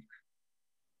לצדיק.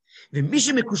 ומי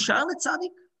שמקושר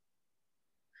לצדיק,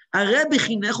 הרבי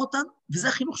חינך אותנו, וזה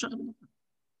החינוך שהרבי נותן.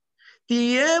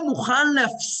 תהיה מוכן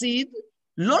להפסיד,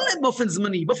 לא באופן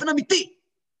זמני, באופן אמיתי,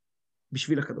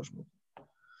 בשביל הקדוש ברוך הוא.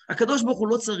 הקדוש ברוך הוא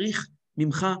לא צריך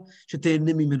ממך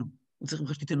שתהנה ממנו, הוא צריך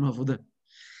ממך שתיתן לו עבודה.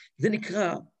 זה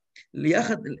נקרא,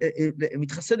 ליחד,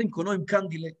 מתחסד עם קונו עם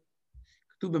קנדילה,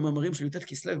 כתוב במאמרים של י"ט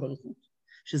כסלו באריכות,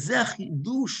 שזה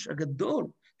החידוש הגדול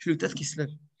של י"ט כסלו.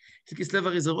 י"ט כסלו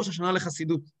הרי זה ראש השנה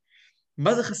לחסידות.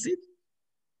 מה זה חסיד?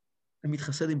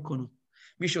 מתחסד עם קונו.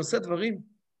 מי שעושה דברים,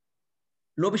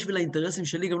 לא בשביל האינטרסים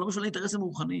שלי, גם לא בשביל האינטרסים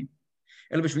הרוחניים,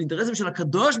 אלא בשביל האינטרסים של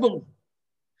הקדוש ברוך הוא.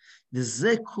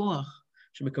 וזה כוח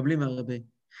שמקבלים מהרבי.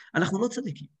 אנחנו לא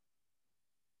צדיקים.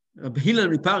 רבי הלל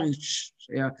מפריץ',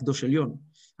 שהיה הקדוש עליון,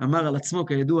 אמר על עצמו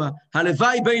כידוע,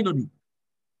 הלוואי בינוני.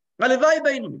 הלוואי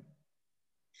בינוני.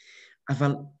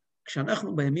 אבל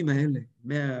כשאנחנו בימים האלה,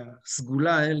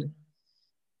 מהסגולה האלה,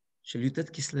 של י"ט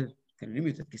כסלו, תלמידים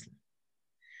י"ט כסלו,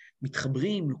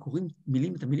 מתחברים, קוראים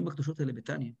את המילים הקדושות האלה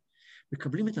בתניא,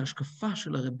 מקבלים את ההשקפה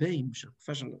של הרבים,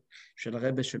 ההשקפה של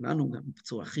הרבה שלנו, גם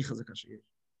בצורה הכי חזקה שיש.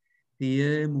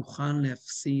 תהיה מוכן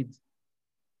להפסיד,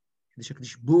 כדי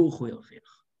שהקדוש ברוך הוא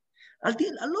ירוויח.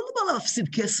 לא מדובר על להפסיד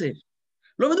כסף,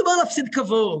 לא מדובר על להפסיד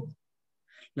כבוד,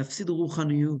 להפסיד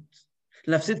רוחניות,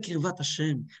 להפסיד קרבת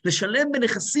השם, לשלם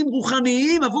בנכסים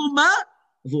רוחניים עבור מה?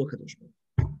 עבור הקדוש ברוך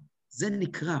הוא. זה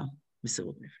נקרא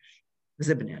מסירות נפש,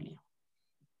 וזה בני עלייה.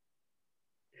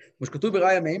 כמו שכתוב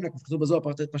בראיה מעמיק, כתוב בזוהר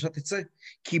פרשת תצא,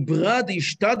 כי ברד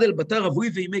ישתדל בתר אבוי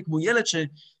ואימי, כמו ילד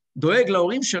שדואג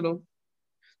להורים שלו,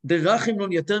 דרחם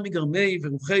לו יותר מגרמי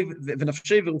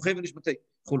ונפשי ורוחי ונשמתי,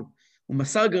 חולו. הוא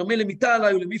מסר גרמי למיטה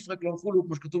עליי ולמפרק לא חולו,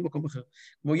 כמו שכתוב במקום אחר.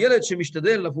 כמו ילד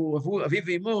שמשתדל עבור אביו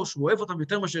ואימו, שהוא אוהב אותם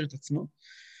יותר מאשר את עצמו,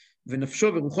 ונפשו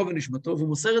ורוחו ונשמתו, והוא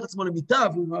מוסר את עצמו למיטה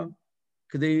עבורם,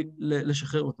 כדי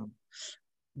לשחרר אותם.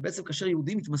 בעצם כאשר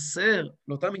יהודי מתמסר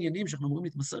לאותם עניינים שאנחנו אמורים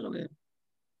להתמסר עליהם,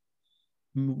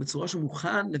 בצורה שהוא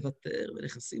מוכן לוותר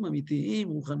בנכסים אמיתיים,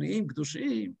 רוחניים,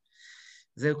 קדושים,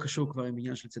 זה קשור כבר עם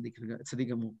עניין של צדיק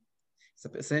גמור.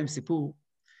 אסיים סיפור,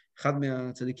 אחד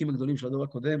מהצדיקים הגדולים של הדור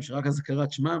הקודם, שרק אז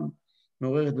קראת שמם,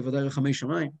 מעוררת בוודאי רחמי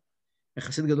שמיים,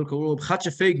 חסיד גדול קראו לו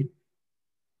בחצ'ה פייגין.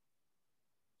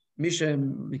 מי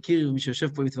שמכיר, מי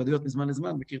שיושב פה בהתוועדויות מזמן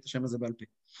לזמן, מכיר את השם הזה בעל פה.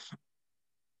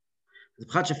 אז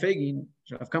בחצ'ה פייגין,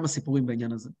 שעליו כמה סיפורים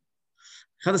בעניין הזה.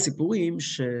 אחד הסיפורים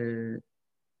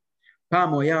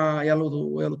פעם היה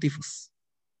לו טיפוס.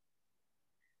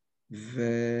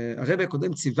 והרבי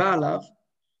הקודם ציווה עליו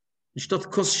לשתות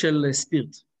כוס של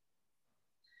ספירט.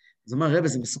 אז אמר, רבי,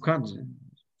 זה מסוכן,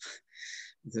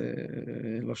 זה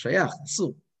לא שייך,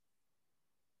 אסור.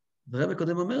 והרבי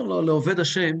הקודם אומר לו,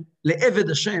 לעבד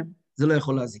השם, זה לא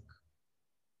יכול להזיק.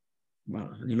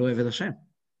 אמר, אני לא עבד השם.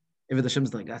 עבד השם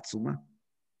זה דרגה עצומה.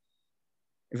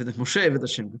 משה עבד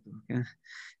השם, כן?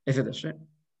 עבד השם.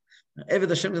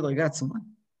 עבד השם זה דרגה עצומה.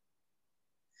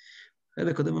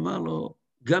 הרבי הקודם אמר לו,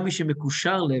 גם מי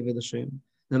שמקושר לעבד השם,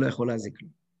 זה לא יכול להזיק לו.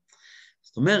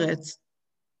 זאת אומרת,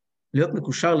 להיות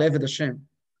מקושר לעבד השם,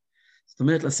 זאת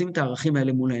אומרת, לשים את הערכים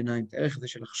האלה מול העיניים, את הערך הזה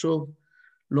של לחשוב,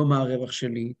 לא מה הרווח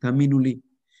שלי, תאמינו לי.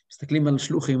 מסתכלים על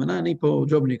שלוחים, אני פה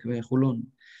ג'ובניק וחולון,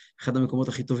 אחד המקומות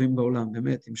הכי טובים בעולם,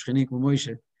 באמת, עם שכנים כמו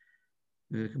מוישה,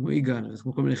 וכמו יגאל,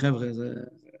 וכמו כל מיני חבר'ה, אז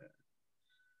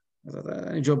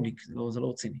אני ג'ובניק, זה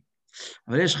לא רציני.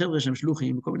 אבל יש חבר'ה שהם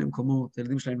שלוחים בכל מיני מקומות,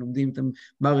 הילדים שלהם לומדים, איתם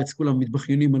בארץ כולם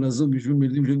מתבחיונים על הזום, יושבים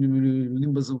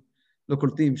ילדים בזום, לא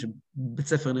קולטים, שבית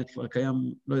ספר נט כבר קיים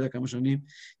לא יודע כמה שנים,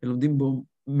 ולומדים בו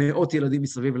מאות ילדים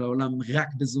מסביב לעולם רק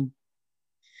בזום.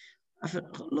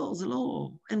 לא, זה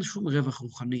לא, אין שום רווח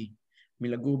רוחני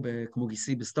מלגור כמו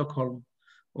גיסי בסטוקהולם,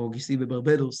 או גיסי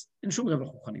בברבדוס, אין שום רווח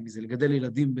רוחני מזה, לגדל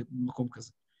ילדים במקום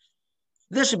כזה.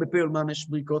 זה שבפה עולמם יש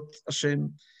בריקות השם,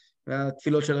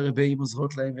 והתפילות של הרבים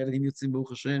עוזרות להם, והילדים יוצאים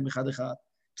ברוך השם, אחד אחד.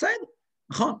 בסדר,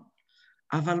 נכון.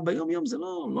 אבל ביום יום זה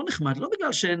לא נחמד, לא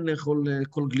בגלל שאין לאכול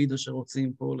כל גלידה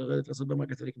שרוצים פה, לרדת, לעשות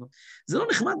במרקט ולקנות. זה לא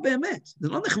נחמד באמת, זה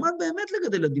לא נחמד באמת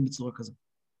לגדל ילדים בצורה כזאת.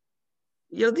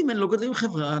 ילדים לא גדלים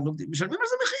חברה, משלמים על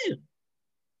זה מחיר.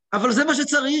 אבל זה מה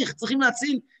שצריך, צריכים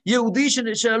להציל יהודי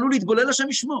שעלול להתבולל השם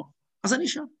ישמו. אז אני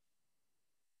שם.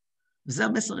 וזה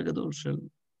המסר הגדול של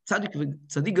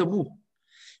צדיק גמור.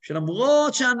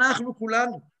 שלמרות שאנחנו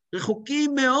כולנו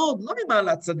רחוקים מאוד, לא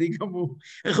ממעלת צדיק גמור,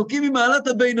 רחוקים ממעלת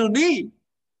הבינוני,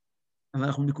 אבל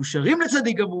אנחנו מקושרים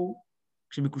לצדיק גמור,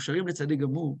 כשמקושרים לצדיק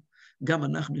גמור, גם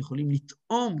אנחנו יכולים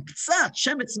לטעום קצת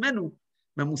שם עצמנו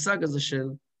מהמושג הזה של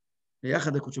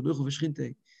ביחד הקודש ברוך הוא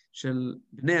ושכינתי, של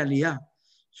בני עלייה,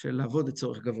 של לעבוד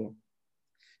לצורך גבוה.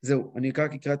 זהו, אני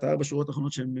אקרא את 4 שורות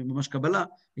האחרונות שהן ממש קבלה,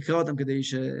 אקרא אותם כדי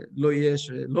שלא יהיה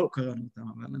שלא קראנו אותם,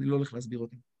 אבל אני לא הולך להסביר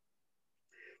אותם.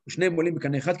 ושניהם עולים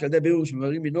בקנה אחד, כי על ידי הבירור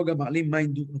שמבררים מנוגה מעלים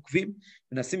מים נוקבים,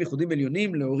 ונעשים ייחודים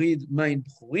עליונים להוריד מים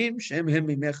בחורים, שהם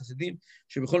מימי החסידים,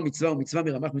 שבכל מצווה ומצווה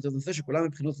מרמ"ח מיתות נושא, שכולם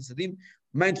מבחינות חסידים,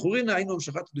 מים דחורים, היינו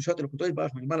המשכת קדושת אלוקותו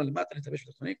יתברך מלמעלה למטה, נתלבש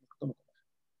בתוכנו כמקום מקום.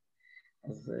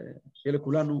 אז שיהיה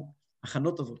לכולנו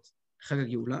הכנות טובות לחג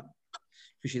הגאולה.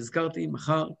 כפי שהזכרתי,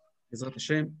 מחר, בעזרת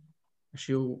השם,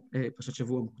 השיעור פרשת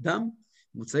שבוע מוקדם,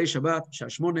 מוצאי שבת, שעה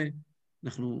 8,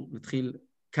 אנחנו נתחיל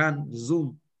כאן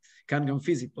בזום, כאן גם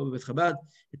פיזית, פה בבית חב"ד,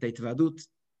 את ההתוועדות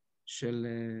של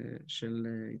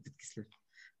י"ט כסלו.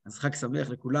 אז חג שמח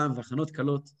לכולם, והכנות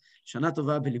קלות, שנה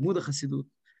טובה בלימוד החסידות,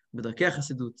 בדרכי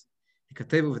החסידות,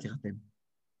 תכתבו ותיחתם.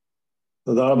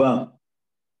 תודה רבה.